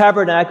at the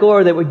tabernacle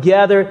or they would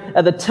gather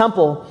at the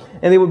temple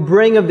and they would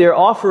bring of their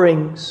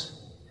offerings.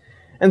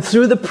 And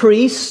through the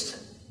priest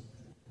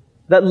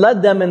that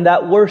led them in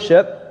that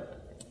worship,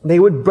 they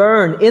would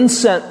burn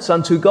incense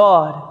unto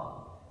God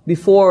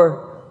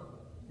before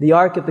the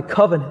Ark of the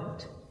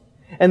Covenant.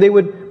 And they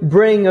would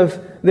bring of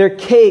their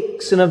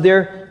cakes and of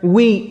their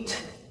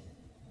wheat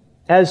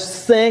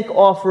as thank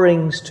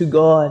offerings to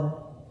God.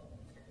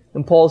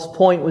 And Paul's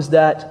point was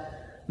that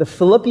the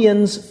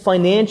Philippians'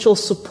 financial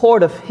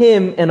support of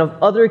him and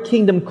of other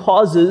kingdom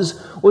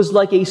causes was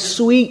like a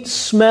sweet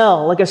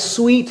smell, like a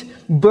sweet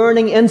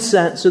burning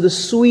incense, or the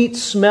sweet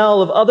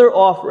smell of other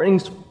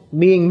offerings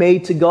being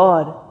made to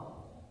God.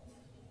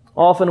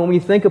 Often when we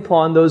think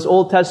upon those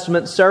Old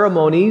Testament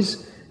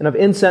ceremonies and of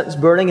incense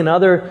burning and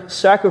other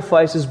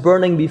sacrifices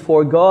burning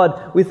before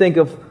God, we think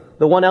of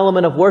the one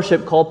element of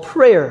worship called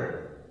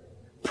prayer.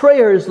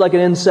 Prayer is like an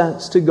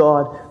incense to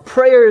God.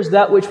 Prayer is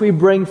that which we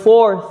bring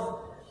forth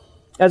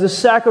as a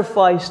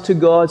sacrifice to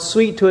God,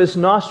 sweet to His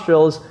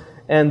nostrils,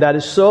 and that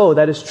is so,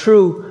 that is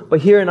true. But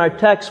here in our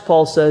text,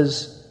 Paul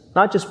says,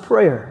 not just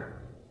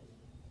prayer,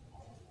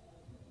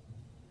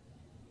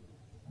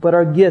 but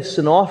our gifts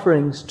and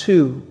offerings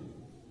too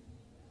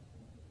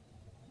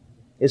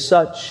is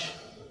such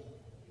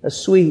a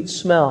sweet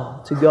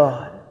smell to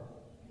God,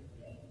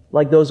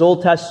 like those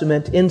Old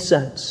Testament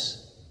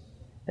incense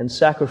and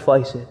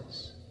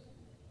sacrifices.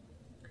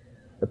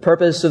 The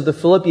purpose of the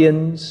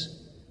Philippians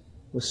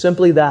was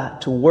simply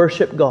that, to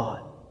worship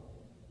God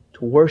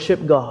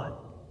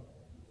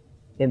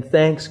in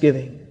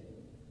thanksgiving.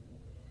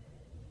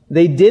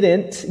 They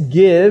didn't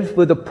give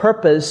with the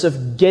purpose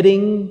of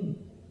getting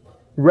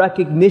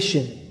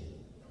recognition.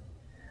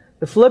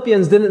 The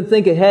Philippians didn't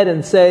think ahead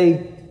and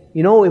say,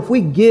 if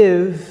we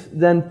give,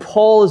 then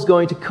Paul is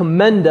going to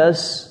commend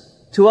us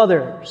to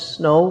others.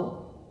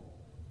 No.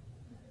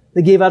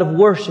 They gave out of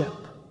worship.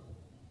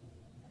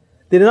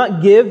 They did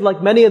not give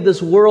like many of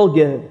this world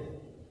give,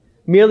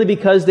 merely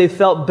because they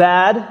felt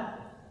bad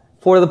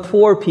for the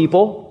poor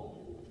people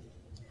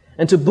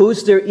and to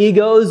boost their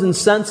egos and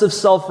sense of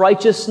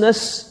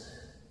self-righteousness.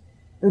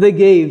 They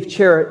gave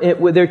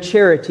with their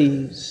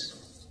charities.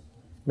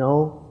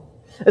 No.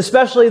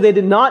 Especially they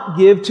did not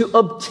give to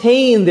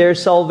obtain their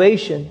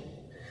salvation.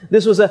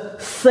 This was a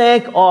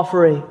thank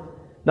offering,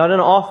 not an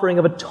offering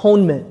of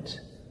atonement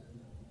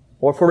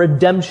or for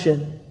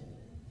redemption.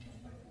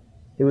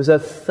 It was a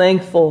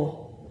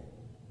thankful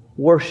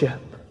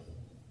worship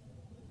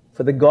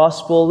for the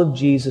gospel of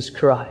Jesus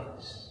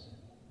Christ.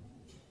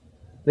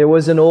 There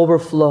was an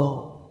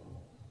overflow,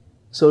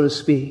 so to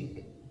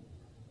speak,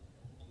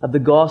 of the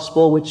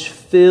gospel which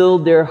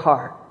filled their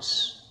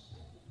hearts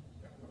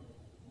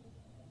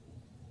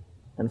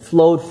and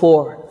flowed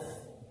forth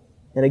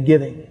and a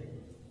giving.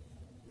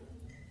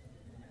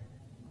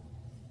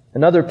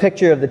 Another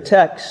picture of the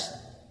text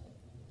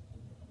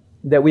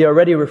that we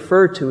already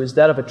referred to is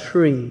that of a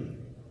tree.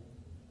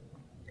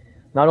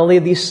 Not only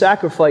of these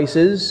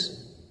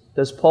sacrifices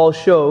does Paul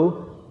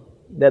show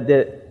that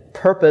the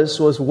purpose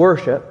was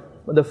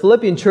worship, but the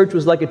Philippian church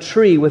was like a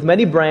tree with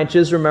many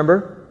branches,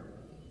 remember,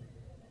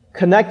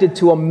 connected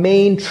to a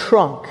main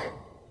trunk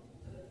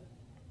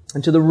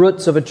and to the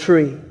roots of a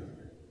tree.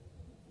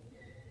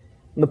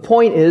 And the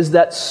point is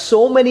that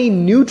so many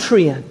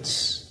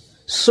nutrients,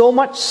 so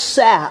much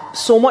sap,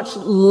 so much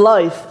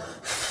life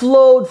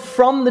flowed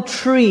from the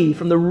tree,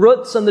 from the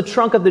roots and the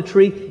trunk of the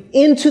tree,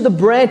 into the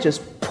branches,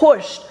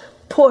 pushed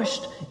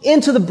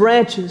into the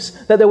branches,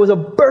 that there was a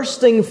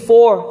bursting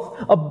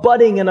forth, a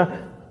budding and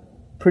a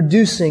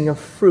producing of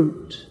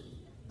fruit.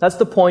 That's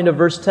the point of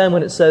verse 10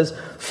 when it says,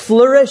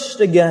 flourished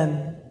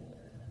again,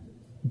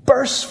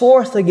 burst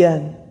forth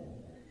again.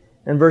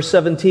 And verse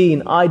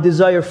 17, I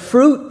desire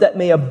fruit that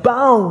may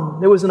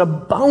abound. There was an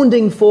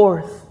abounding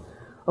forth,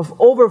 of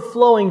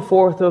overflowing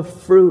forth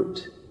of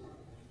fruit.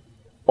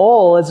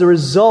 All as a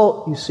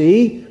result, you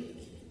see,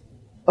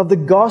 of the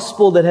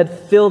gospel that had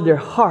filled their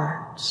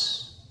hearts.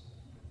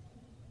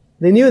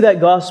 They knew that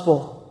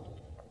gospel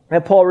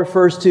that Paul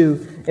refers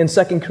to in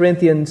 2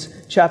 Corinthians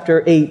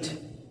chapter 8,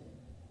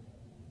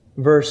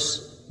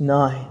 verse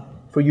 9.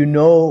 For you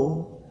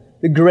know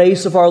the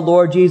grace of our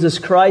Lord Jesus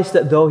Christ,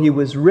 that though He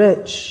was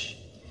rich,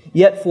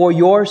 yet for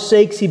your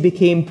sakes He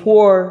became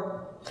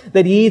poor,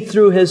 that ye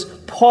through His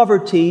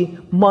poverty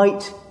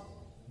might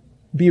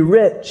be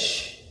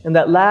rich. And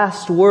that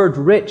last word,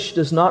 rich,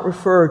 does not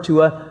refer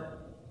to a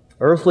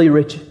earthly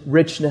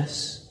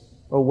richness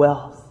or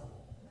wealth.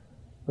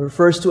 It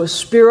refers to a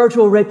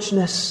spiritual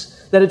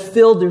richness that had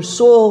filled their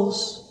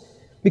souls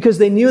because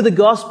they knew the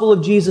gospel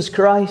of Jesus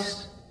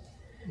Christ.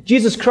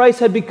 Jesus Christ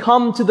had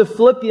become to the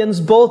Philippians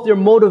both their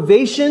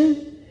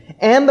motivation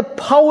and the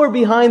power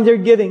behind their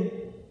giving.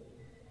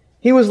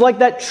 He was like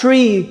that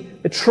tree,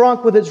 a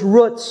trunk with its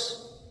roots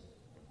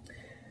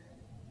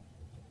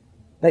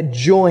that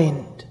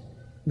joined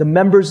the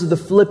members of the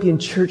Philippian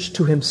church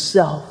to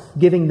Himself,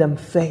 giving them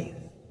faith,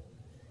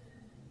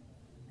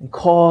 and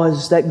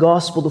caused that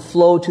gospel to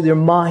flow to their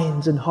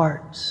minds and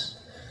hearts,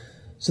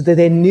 so that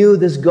they knew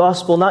this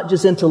gospel not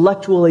just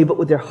intellectually, but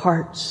with their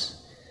hearts.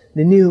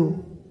 They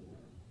knew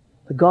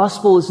the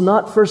gospel is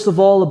not, first of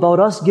all, about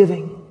us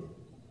giving,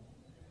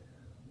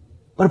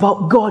 but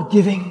about God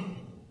giving.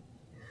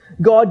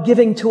 God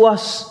giving to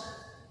us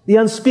the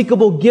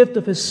unspeakable gift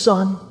of His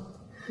Son.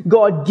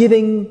 God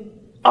giving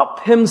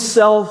up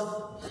Himself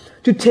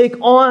to take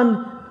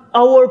on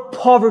our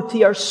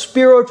poverty, our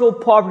spiritual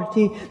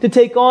poverty, to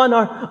take on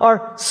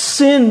our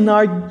sin,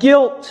 our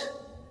guilt,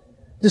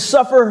 to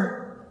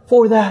suffer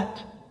for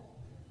that,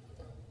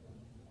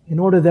 in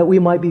order that we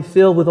might be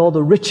filled with all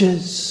the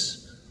riches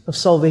of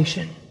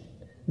salvation,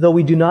 though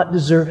we do not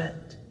deserve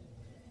it.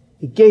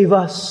 He gave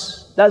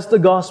us, that's the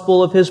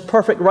gospel of His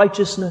perfect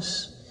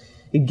righteousness.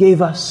 He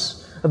gave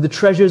us of the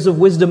treasures of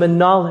wisdom and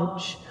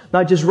knowledge,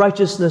 not just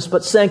righteousness,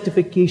 but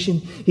sanctification.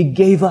 He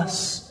gave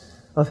us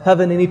of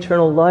heaven and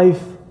eternal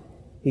life.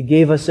 He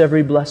gave us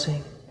every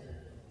blessing.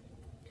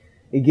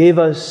 He gave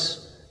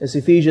us, as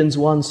Ephesians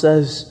 1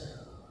 says,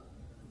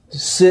 to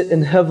sit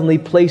in heavenly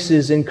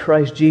places in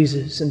Christ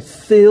Jesus and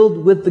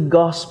filled with the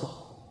gospel.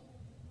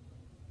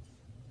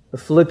 The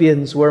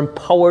Philippians were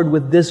empowered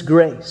with this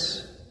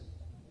grace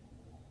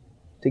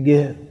to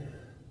give.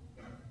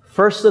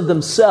 First of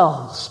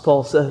themselves,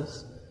 Paul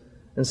says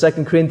in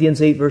 2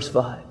 Corinthians 8 verse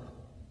 5.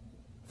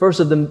 First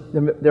of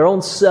them, their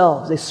own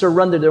selves, they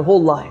surrendered their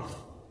whole life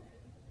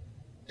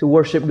to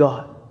worship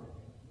God.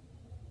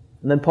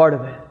 And then part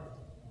of it,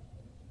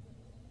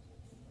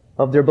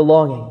 of their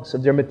belongings,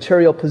 of their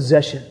material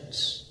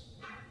possessions,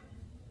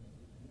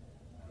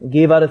 they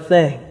gave out of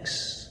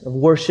thanks, of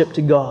worship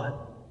to God.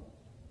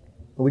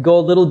 When we go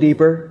a little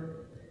deeper,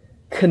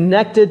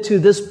 connected to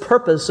this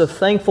purpose of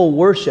thankful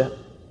worship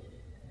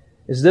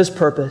is this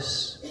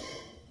purpose.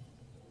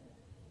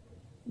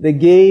 They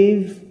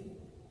gave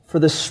for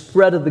the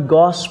spread of the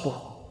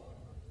gospel.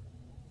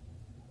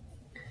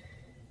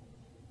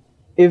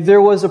 If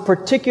there was a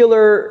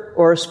particular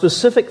or a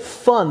specific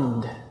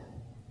fund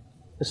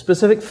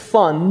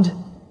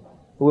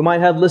we might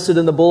have listed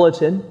in the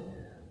bulletin,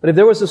 but if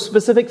there was a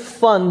specific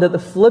fund that the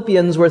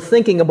Philippians were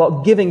thinking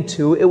about giving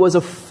to, it was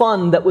a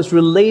fund that was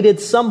related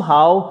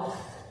somehow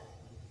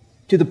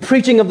to the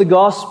preaching of the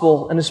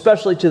gospel, and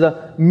especially to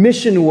the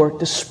mission work,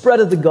 the spread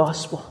of the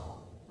gospel.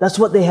 That's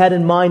what they had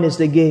in mind as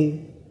they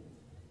gave.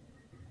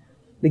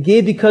 They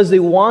gave because they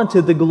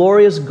wanted the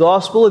glorious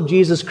gospel of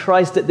Jesus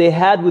Christ that they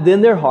had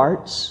within their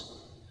hearts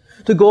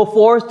to go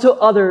forth to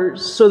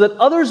others, so that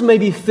others may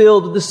be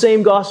filled with the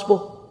same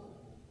gospel.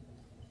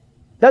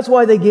 That's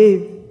why they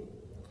gave.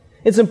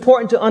 It's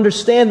important to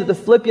understand that the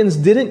Philippians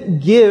didn't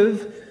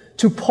give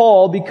to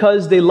Paul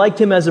because they liked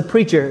him as a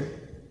preacher.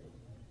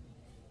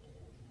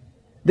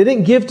 They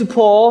didn't give to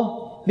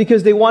Paul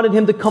because they wanted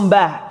him to come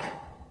back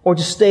or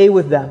to stay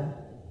with them.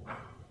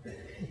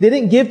 They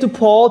didn't give to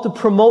Paul to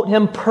promote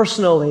him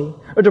personally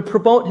or to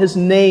promote His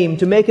name,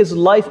 to make His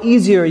life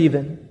easier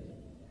even.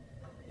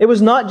 It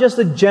was not just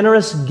a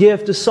generous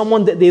gift to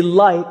someone that they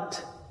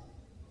liked.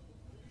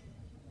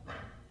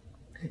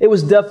 It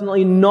was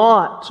definitely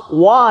not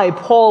why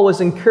Paul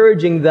was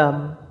encouraging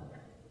them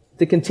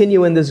to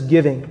continue in this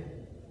giving,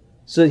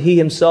 so that he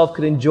himself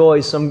could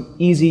enjoy some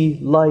easy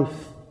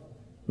life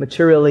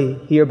materially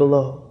here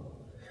below.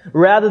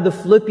 Rather, the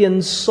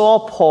Philippians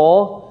saw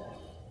Paul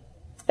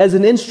as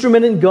an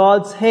instrument in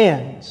God's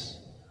hands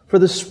for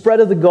the spread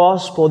of the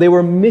gospel. They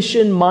were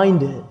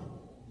mission-minded.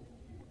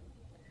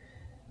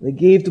 They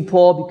gave to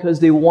Paul because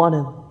they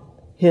wanted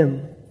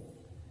him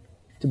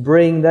to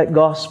bring that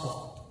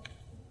gospel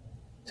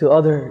to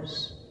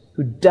others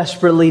who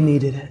desperately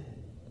needed it,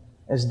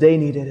 as they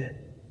needed it.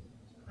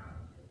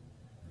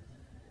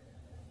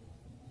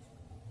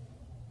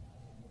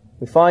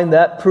 We find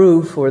that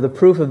proof, or the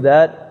proof of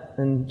that,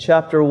 in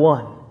chapter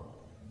 1.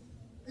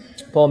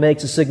 Paul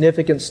makes a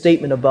significant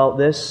statement about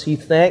this. He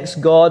thanks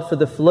God for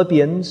the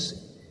Philippians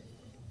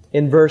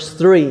in verse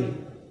 3.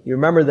 You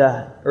remember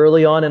that.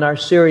 Early on in our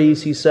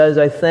series, he says,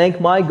 I thank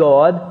my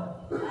God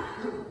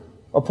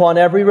upon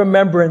every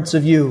remembrance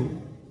of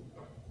you.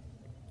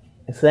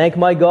 I thank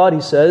my God,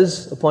 he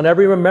says, upon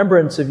every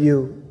remembrance of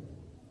you.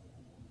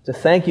 To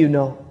thank you,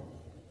 no.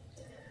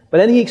 But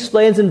then he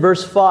explains in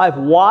verse 5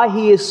 why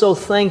he is so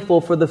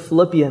thankful for the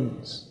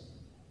Philippians.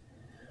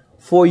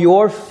 For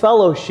your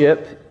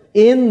fellowship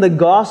in the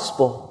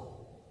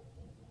gospel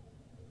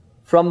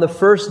from the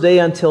first day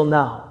until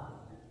now.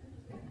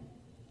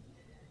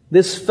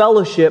 This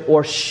fellowship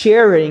or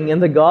sharing in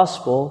the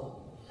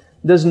gospel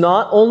does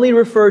not only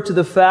refer to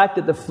the fact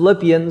that the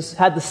Philippians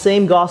had the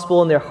same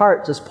gospel in their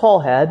hearts as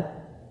Paul had,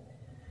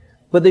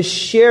 but the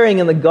sharing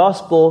in the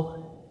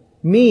gospel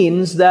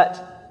means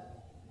that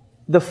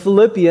the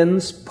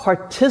Philippians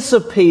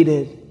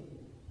participated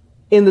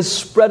in the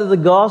spread of the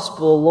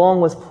gospel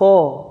along with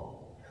Paul.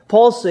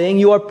 Paul's saying,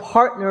 you are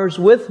partners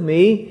with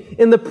me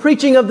in the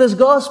preaching of this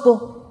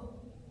gospel.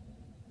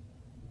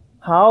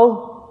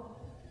 How?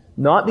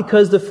 Not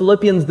because the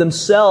Philippians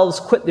themselves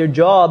quit their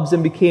jobs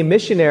and became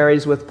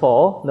missionaries with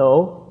Paul,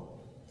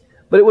 no.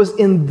 But it was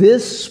in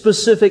this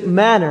specific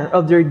manner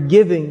of their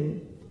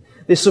giving.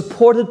 They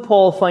supported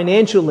Paul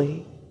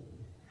financially.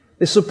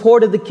 They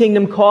supported the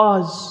kingdom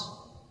cause.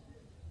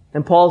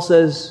 And Paul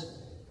says,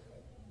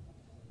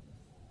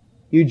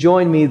 you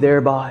join me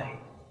thereby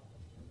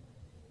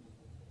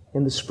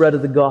in the spread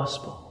of the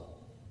gospel.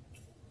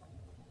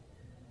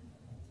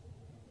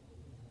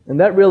 And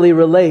that really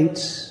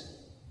relates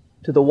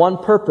to the one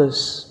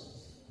purpose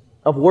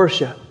of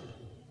worship.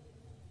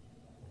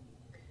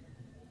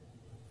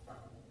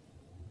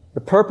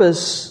 The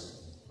purpose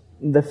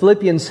the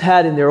Philippians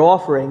had in their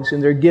offerings, in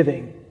their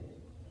giving,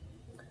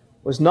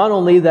 was not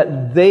only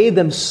that they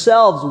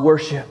themselves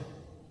worship,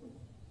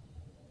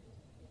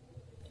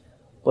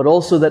 but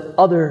also that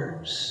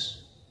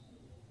others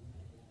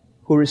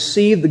who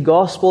received the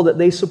gospel that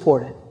they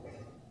supported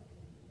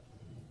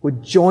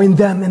would join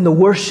them in the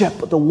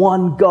worship of the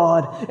one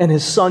God and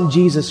His Son,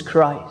 Jesus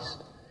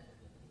Christ.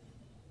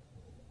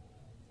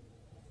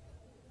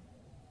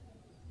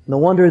 No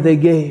wonder they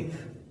gave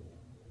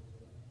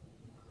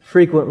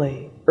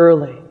frequently,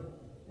 early,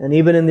 and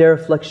even in their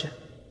affliction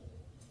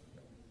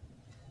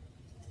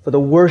for the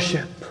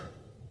worship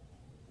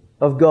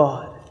of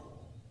God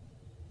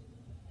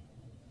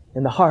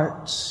in the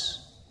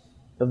hearts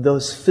of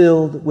those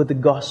filled with the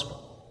gospel.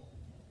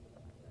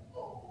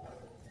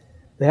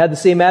 They had the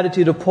same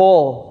attitude of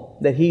Paul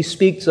that he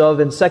speaks of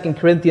in 2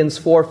 Corinthians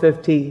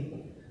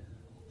 4:15.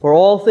 For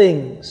all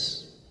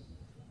things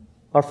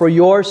are for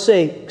your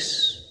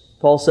sakes,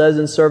 Paul says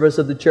in service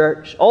of the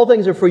church. All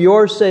things are for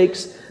your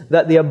sakes,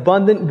 that the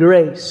abundant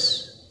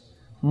grace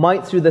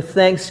might through the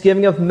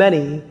thanksgiving of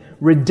many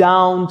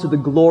redound to the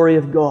glory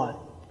of God.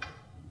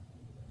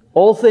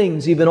 All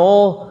things, even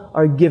all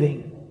our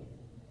giving,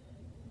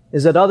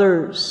 is that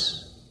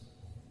others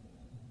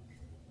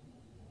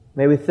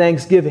may with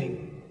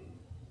thanksgiving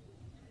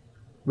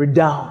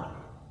redound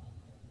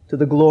to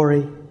the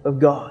glory of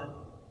God.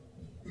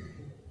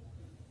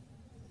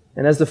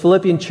 And as the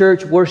Philippian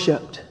church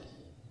worshipped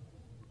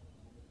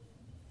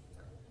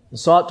and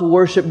sought to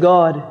worship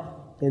God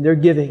in their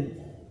giving,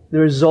 the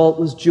result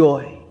was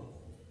joy.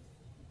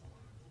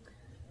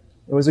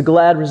 It was a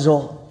glad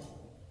result.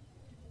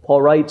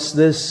 Paul writes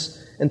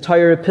this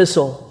entire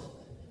epistle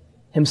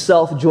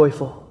himself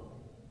joyful.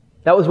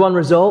 That was one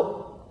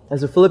result.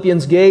 As the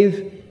Philippians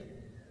gave,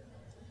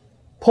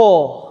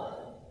 Paul,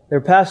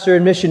 their pastor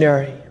and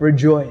missionary,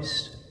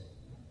 rejoiced.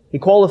 He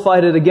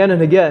qualified it again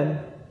and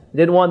again. He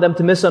didn't want them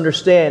to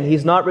misunderstand.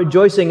 He's not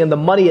rejoicing in the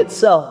money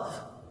itself.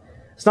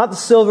 It's not the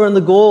silver and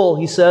the gold,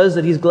 he says,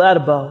 that he's glad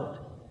about.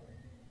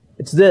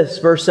 It's this,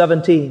 verse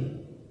 17.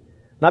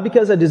 Not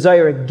because I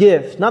desire a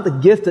gift, not the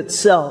gift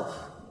itself,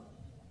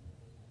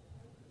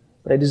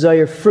 but I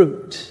desire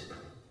fruit.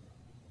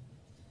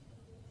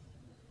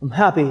 I'm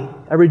happy,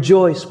 I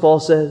rejoice, Paul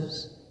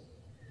says,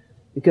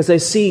 because I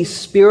see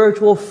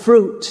spiritual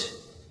fruit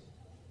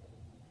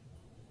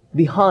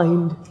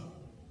behind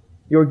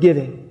your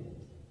giving.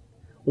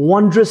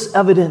 wondrous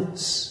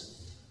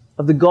evidence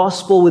of the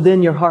gospel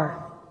within your heart,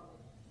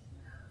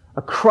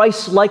 a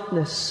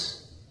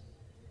Christ-likeness,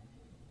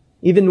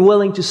 even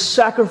willing to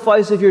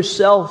sacrifice of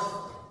yourself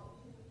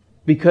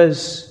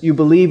because you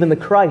believe in the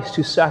Christ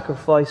who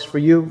sacrificed for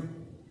you.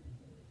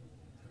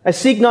 I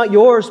seek not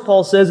yours,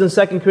 Paul says in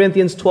 2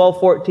 Corinthians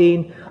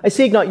 12:14. I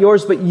seek not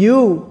yours, but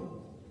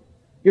you,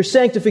 your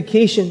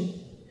sanctification,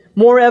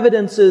 more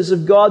evidences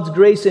of God's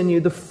grace in you,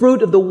 the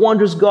fruit of the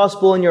wondrous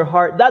gospel in your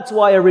heart. That's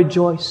why I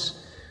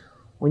rejoice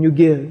when you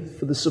give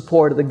for the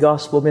support of the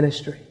gospel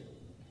ministry.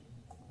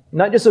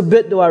 Not just a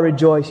bit do I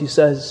rejoice, he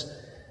says.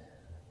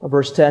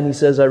 Verse 10, he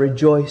says, I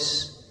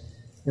rejoice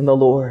in the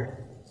Lord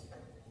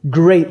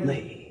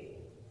greatly.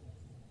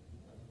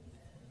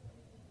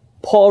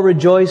 Paul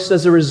rejoiced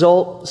as a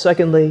result.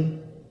 Secondly,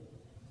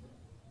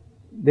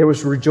 there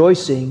was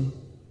rejoicing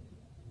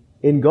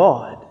in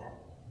God.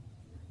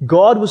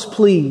 God was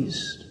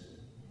pleased.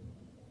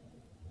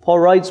 Paul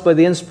writes by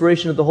the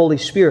inspiration of the Holy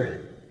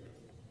Spirit.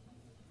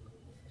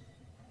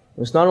 It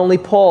was not only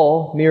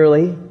Paul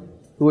merely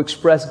who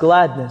expressed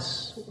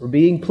gladness or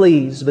being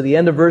pleased, but the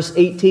end of verse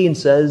 18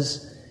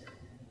 says,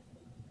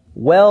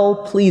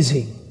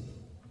 well-pleasing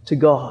to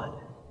God.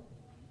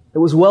 It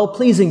was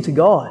well-pleasing to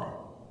God.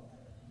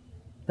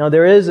 Now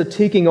there is a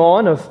taking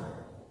on of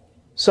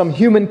some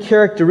human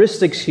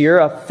characteristics here,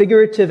 a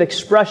figurative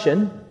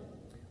expression.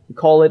 We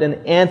call it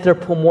an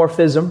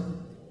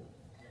anthropomorphism.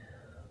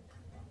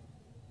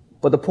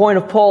 But the point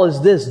of Paul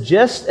is this: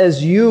 just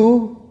as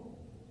you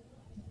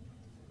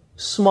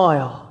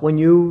smile when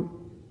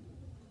you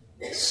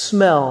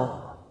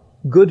smell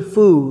good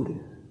food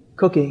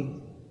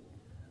cooking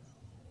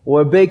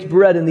or baked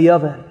bread in the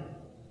oven,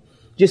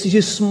 just as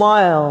you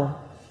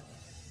smile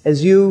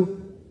as you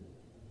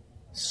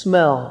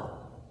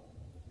smell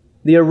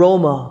the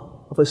aroma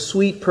of a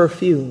sweet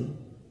perfume,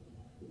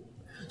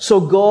 so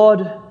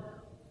God,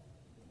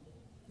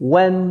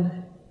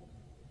 when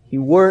He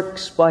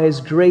works by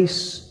His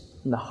grace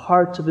in the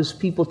hearts of His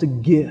people to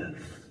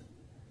give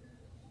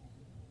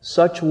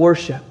such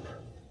worship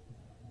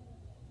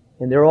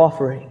in their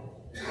offering,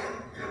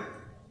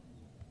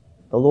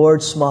 the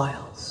Lord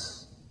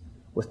smiles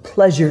with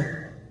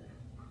pleasure,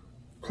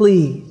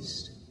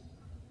 pleased.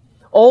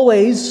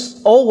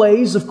 Always,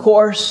 of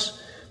course,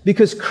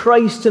 because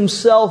Christ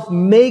Himself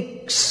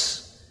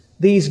makes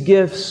these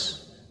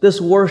gifts,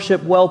 this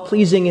worship,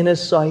 well-pleasing in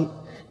His sight,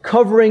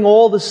 covering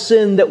all the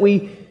sin that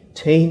we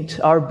taint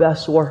our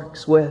best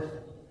works with.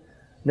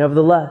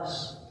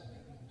 Nevertheless,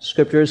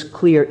 Scripture is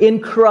clear.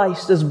 In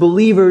Christ, as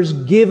believers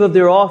give of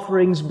their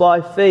offerings by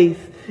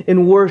faith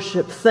in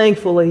worship,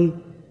 thankfully,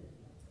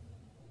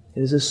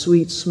 it is a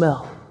sweet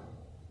smell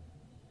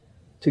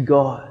to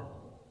God.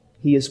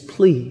 He is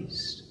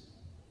pleased.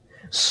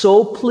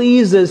 So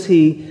pleased is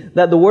He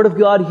that the Word of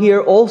God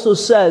here also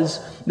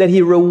says that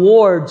He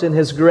rewards in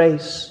His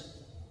grace.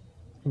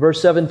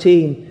 Verse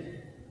 17,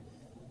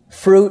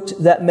 fruit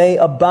that may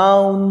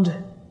abound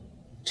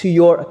to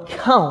your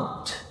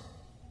account.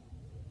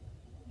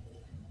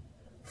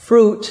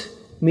 Fruit,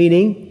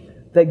 meaning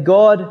that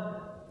God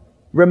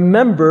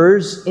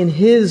remembers in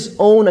His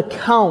own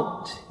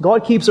account.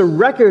 God keeps a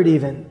record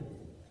even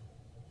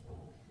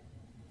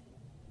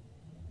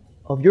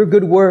of your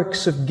good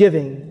works of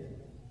giving.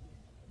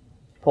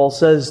 Paul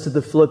says to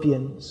the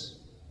Philippians,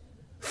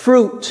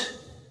 fruit,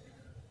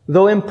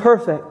 though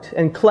imperfect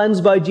and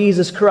cleansed by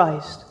Jesus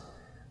Christ,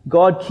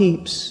 God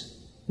keeps,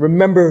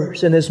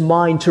 remembers in His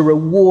mind to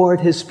reward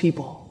His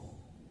people.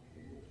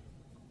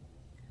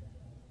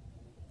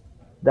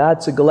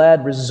 That's a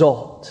glad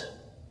result.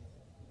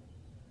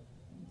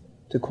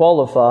 To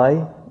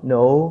qualify,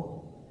 no.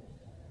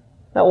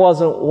 That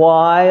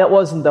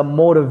wasn't the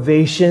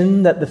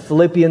motivation that the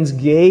Philippians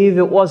gave.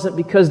 It wasn't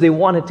because they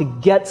wanted to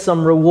get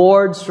some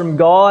rewards from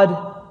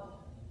God.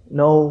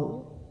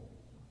 No.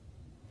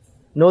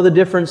 Know the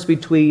difference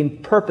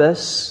between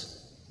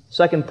purpose,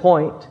 second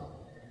point,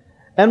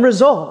 and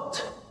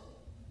result.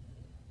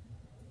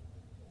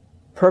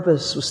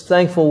 Purpose was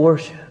thankful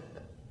worship.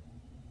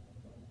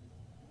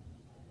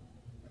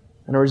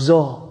 And a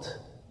result,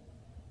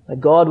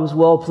 that God was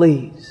well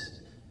pleased.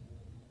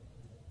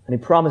 And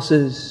He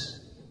promises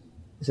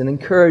as an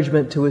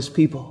encouragement to His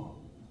people,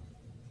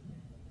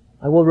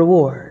 I will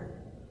reward.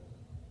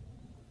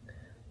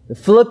 The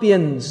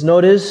Philippians,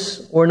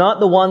 notice, were not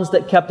the ones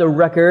that kept a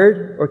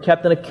record or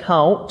kept an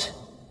account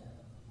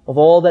of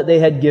all that they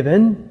had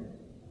given.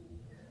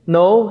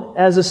 No,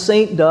 as a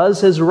saint does,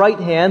 his right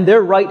hand,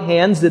 their right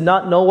hands did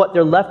not know what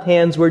their left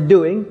hands were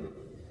doing.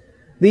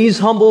 These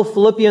humble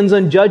Philippians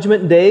on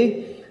Judgment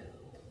Day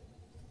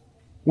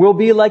will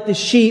be like the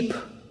sheep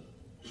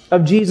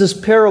of Jesus'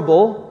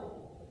 parable,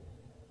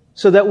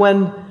 so that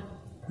when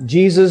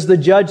Jesus, the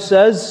judge,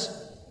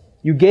 says,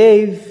 you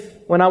gave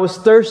when I was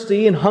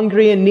thirsty and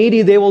hungry and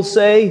needy, they will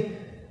say,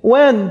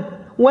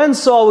 when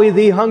saw we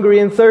thee hungry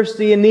and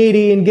thirsty and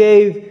needy and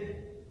gave?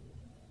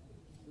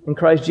 And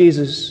Christ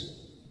Jesus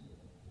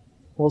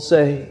will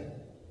say,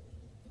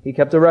 He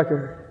kept a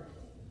record.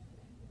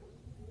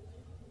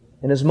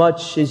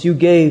 Inasmuch as you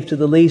gave to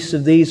the least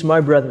of these, my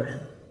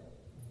brethren,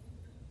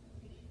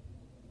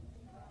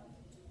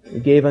 You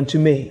gave unto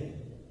me.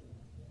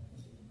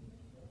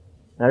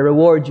 I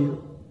reward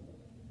you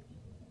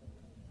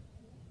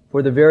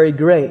for the very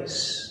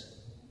grace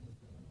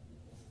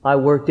I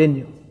worked in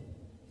you.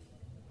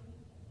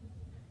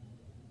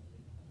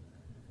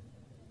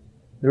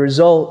 The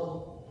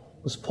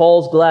result was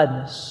Paul's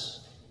gladness,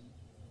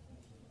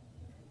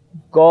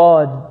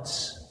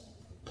 God's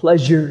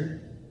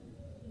pleasure,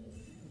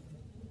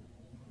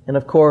 and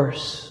of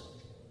course,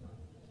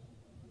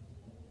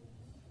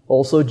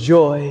 also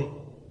joy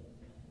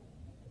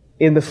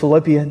in the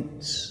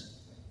Philippians,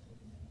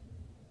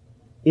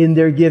 in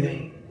their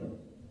giving.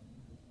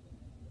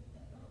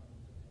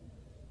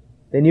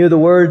 They knew the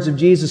words of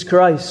Jesus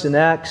Christ in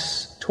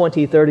Acts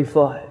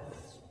 20:35.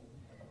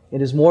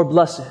 It is more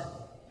blessed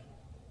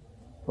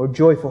or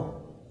joyful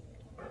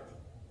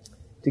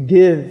to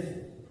give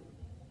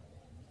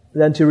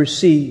than to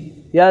receive.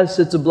 Yes,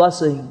 it's a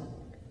blessing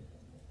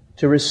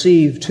to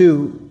receive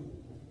too.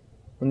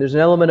 And there's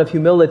an element of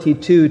humility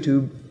too,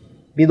 to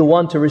be the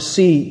one to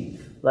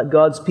receive. Let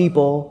God's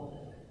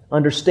people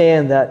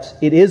understand that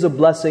it is a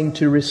blessing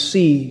to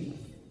receive,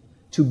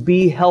 to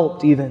be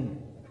helped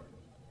even.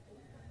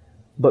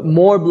 But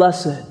more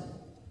blessed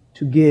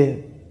to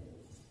give.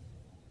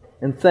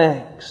 And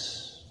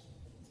thanks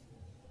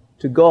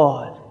to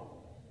God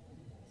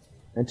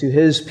and to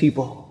His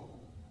people.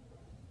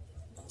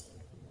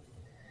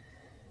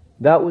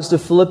 That was the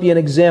Philippian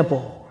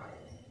example.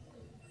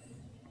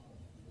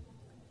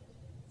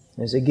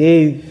 As they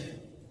gave,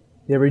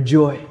 they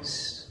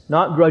rejoiced,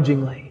 not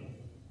grudgingly,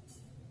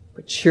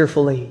 but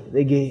cheerfully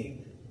they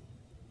gave.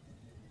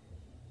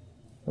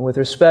 And with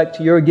respect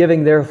to your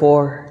giving,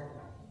 therefore,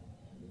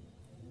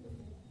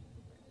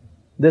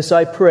 this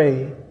I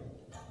pray,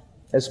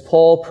 as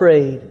Paul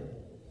prayed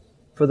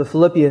for the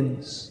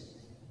Philippians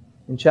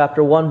in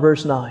chapter 1,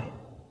 verse 9,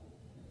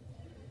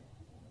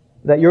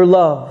 that your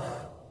love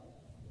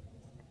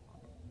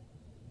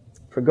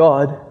for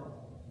God,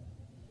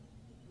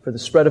 for the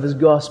spread of His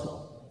gospel,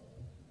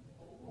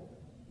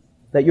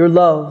 that your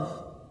love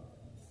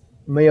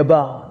may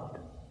abound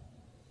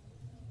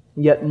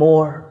yet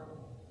more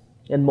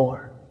and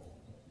more.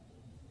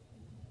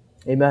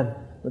 Amen.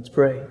 Let's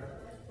pray.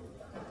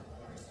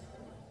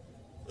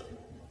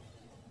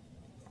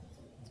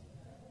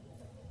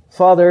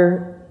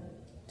 Father,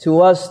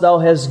 to us Thou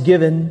hast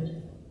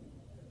given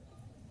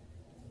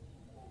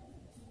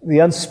the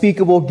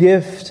unspeakable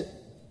gift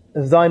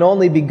of Thine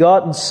only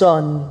begotten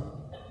Son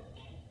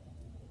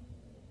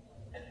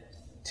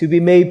to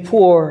be made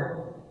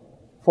poor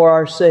for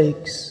our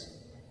sakes,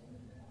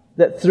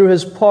 that through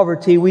His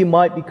poverty we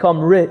might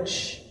become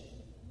rich.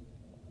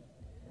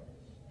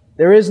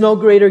 There is no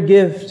greater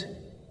gift.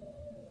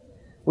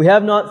 We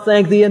have not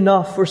thanked Thee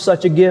enough for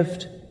such a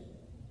gift.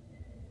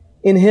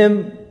 In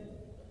Him,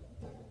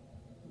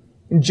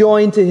 and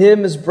joined to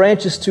Him as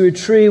branches to a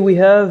tree, we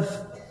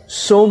have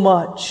so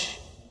much,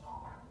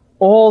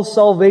 all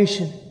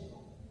salvation,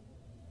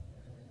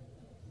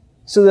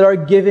 so that our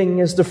giving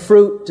is the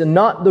fruit and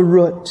not the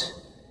root,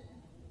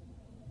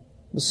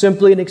 but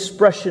simply an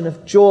expression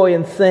of joy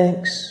and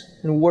thanks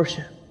and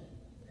worship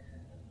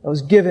that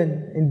was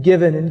given and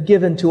given and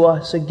given to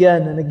us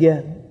again and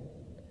again.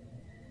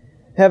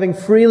 Having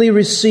freely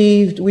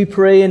received, we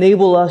pray,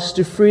 enable us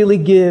to freely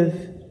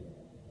give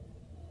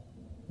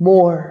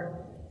more,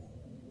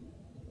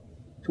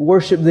 to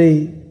worship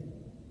Thee,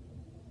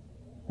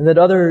 and that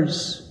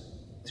others,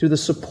 through the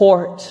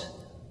support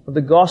of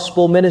the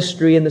gospel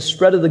ministry and the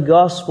spread of the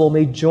gospel,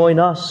 may join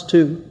us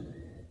too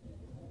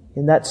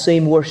in that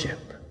same worship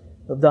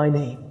of Thy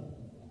name.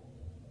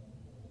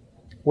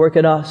 Work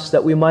in us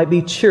that we might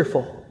be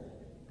cheerful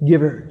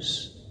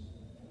givers.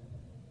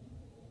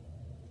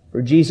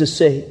 For Jesus'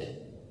 sake,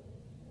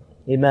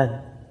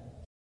 amen.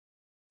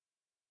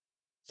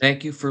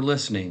 Thank you for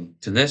listening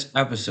to this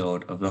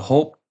episode of the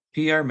Hope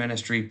PR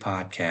Ministry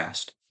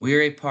podcast. We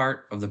are a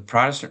part of the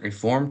Protestant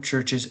Reformed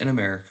Churches in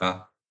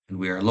America, and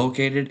we are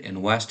located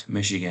in West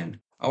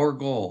Michigan. Our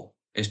goal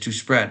is to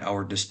spread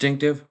our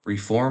distinctive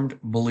Reformed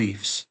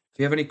beliefs. If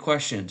you have any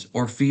questions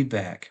or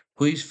feedback,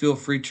 please feel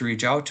free to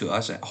reach out to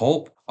us at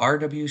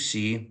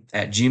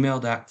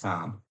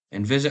hoperwc@gmail.com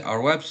and visit our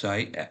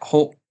website at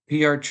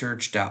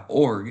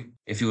hopeprchurch.org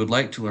if you would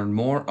like to learn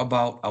more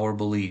about our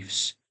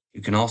beliefs.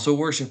 You can also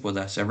worship with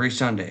us every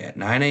Sunday at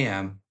 9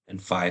 a.m. and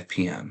 5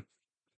 p.m.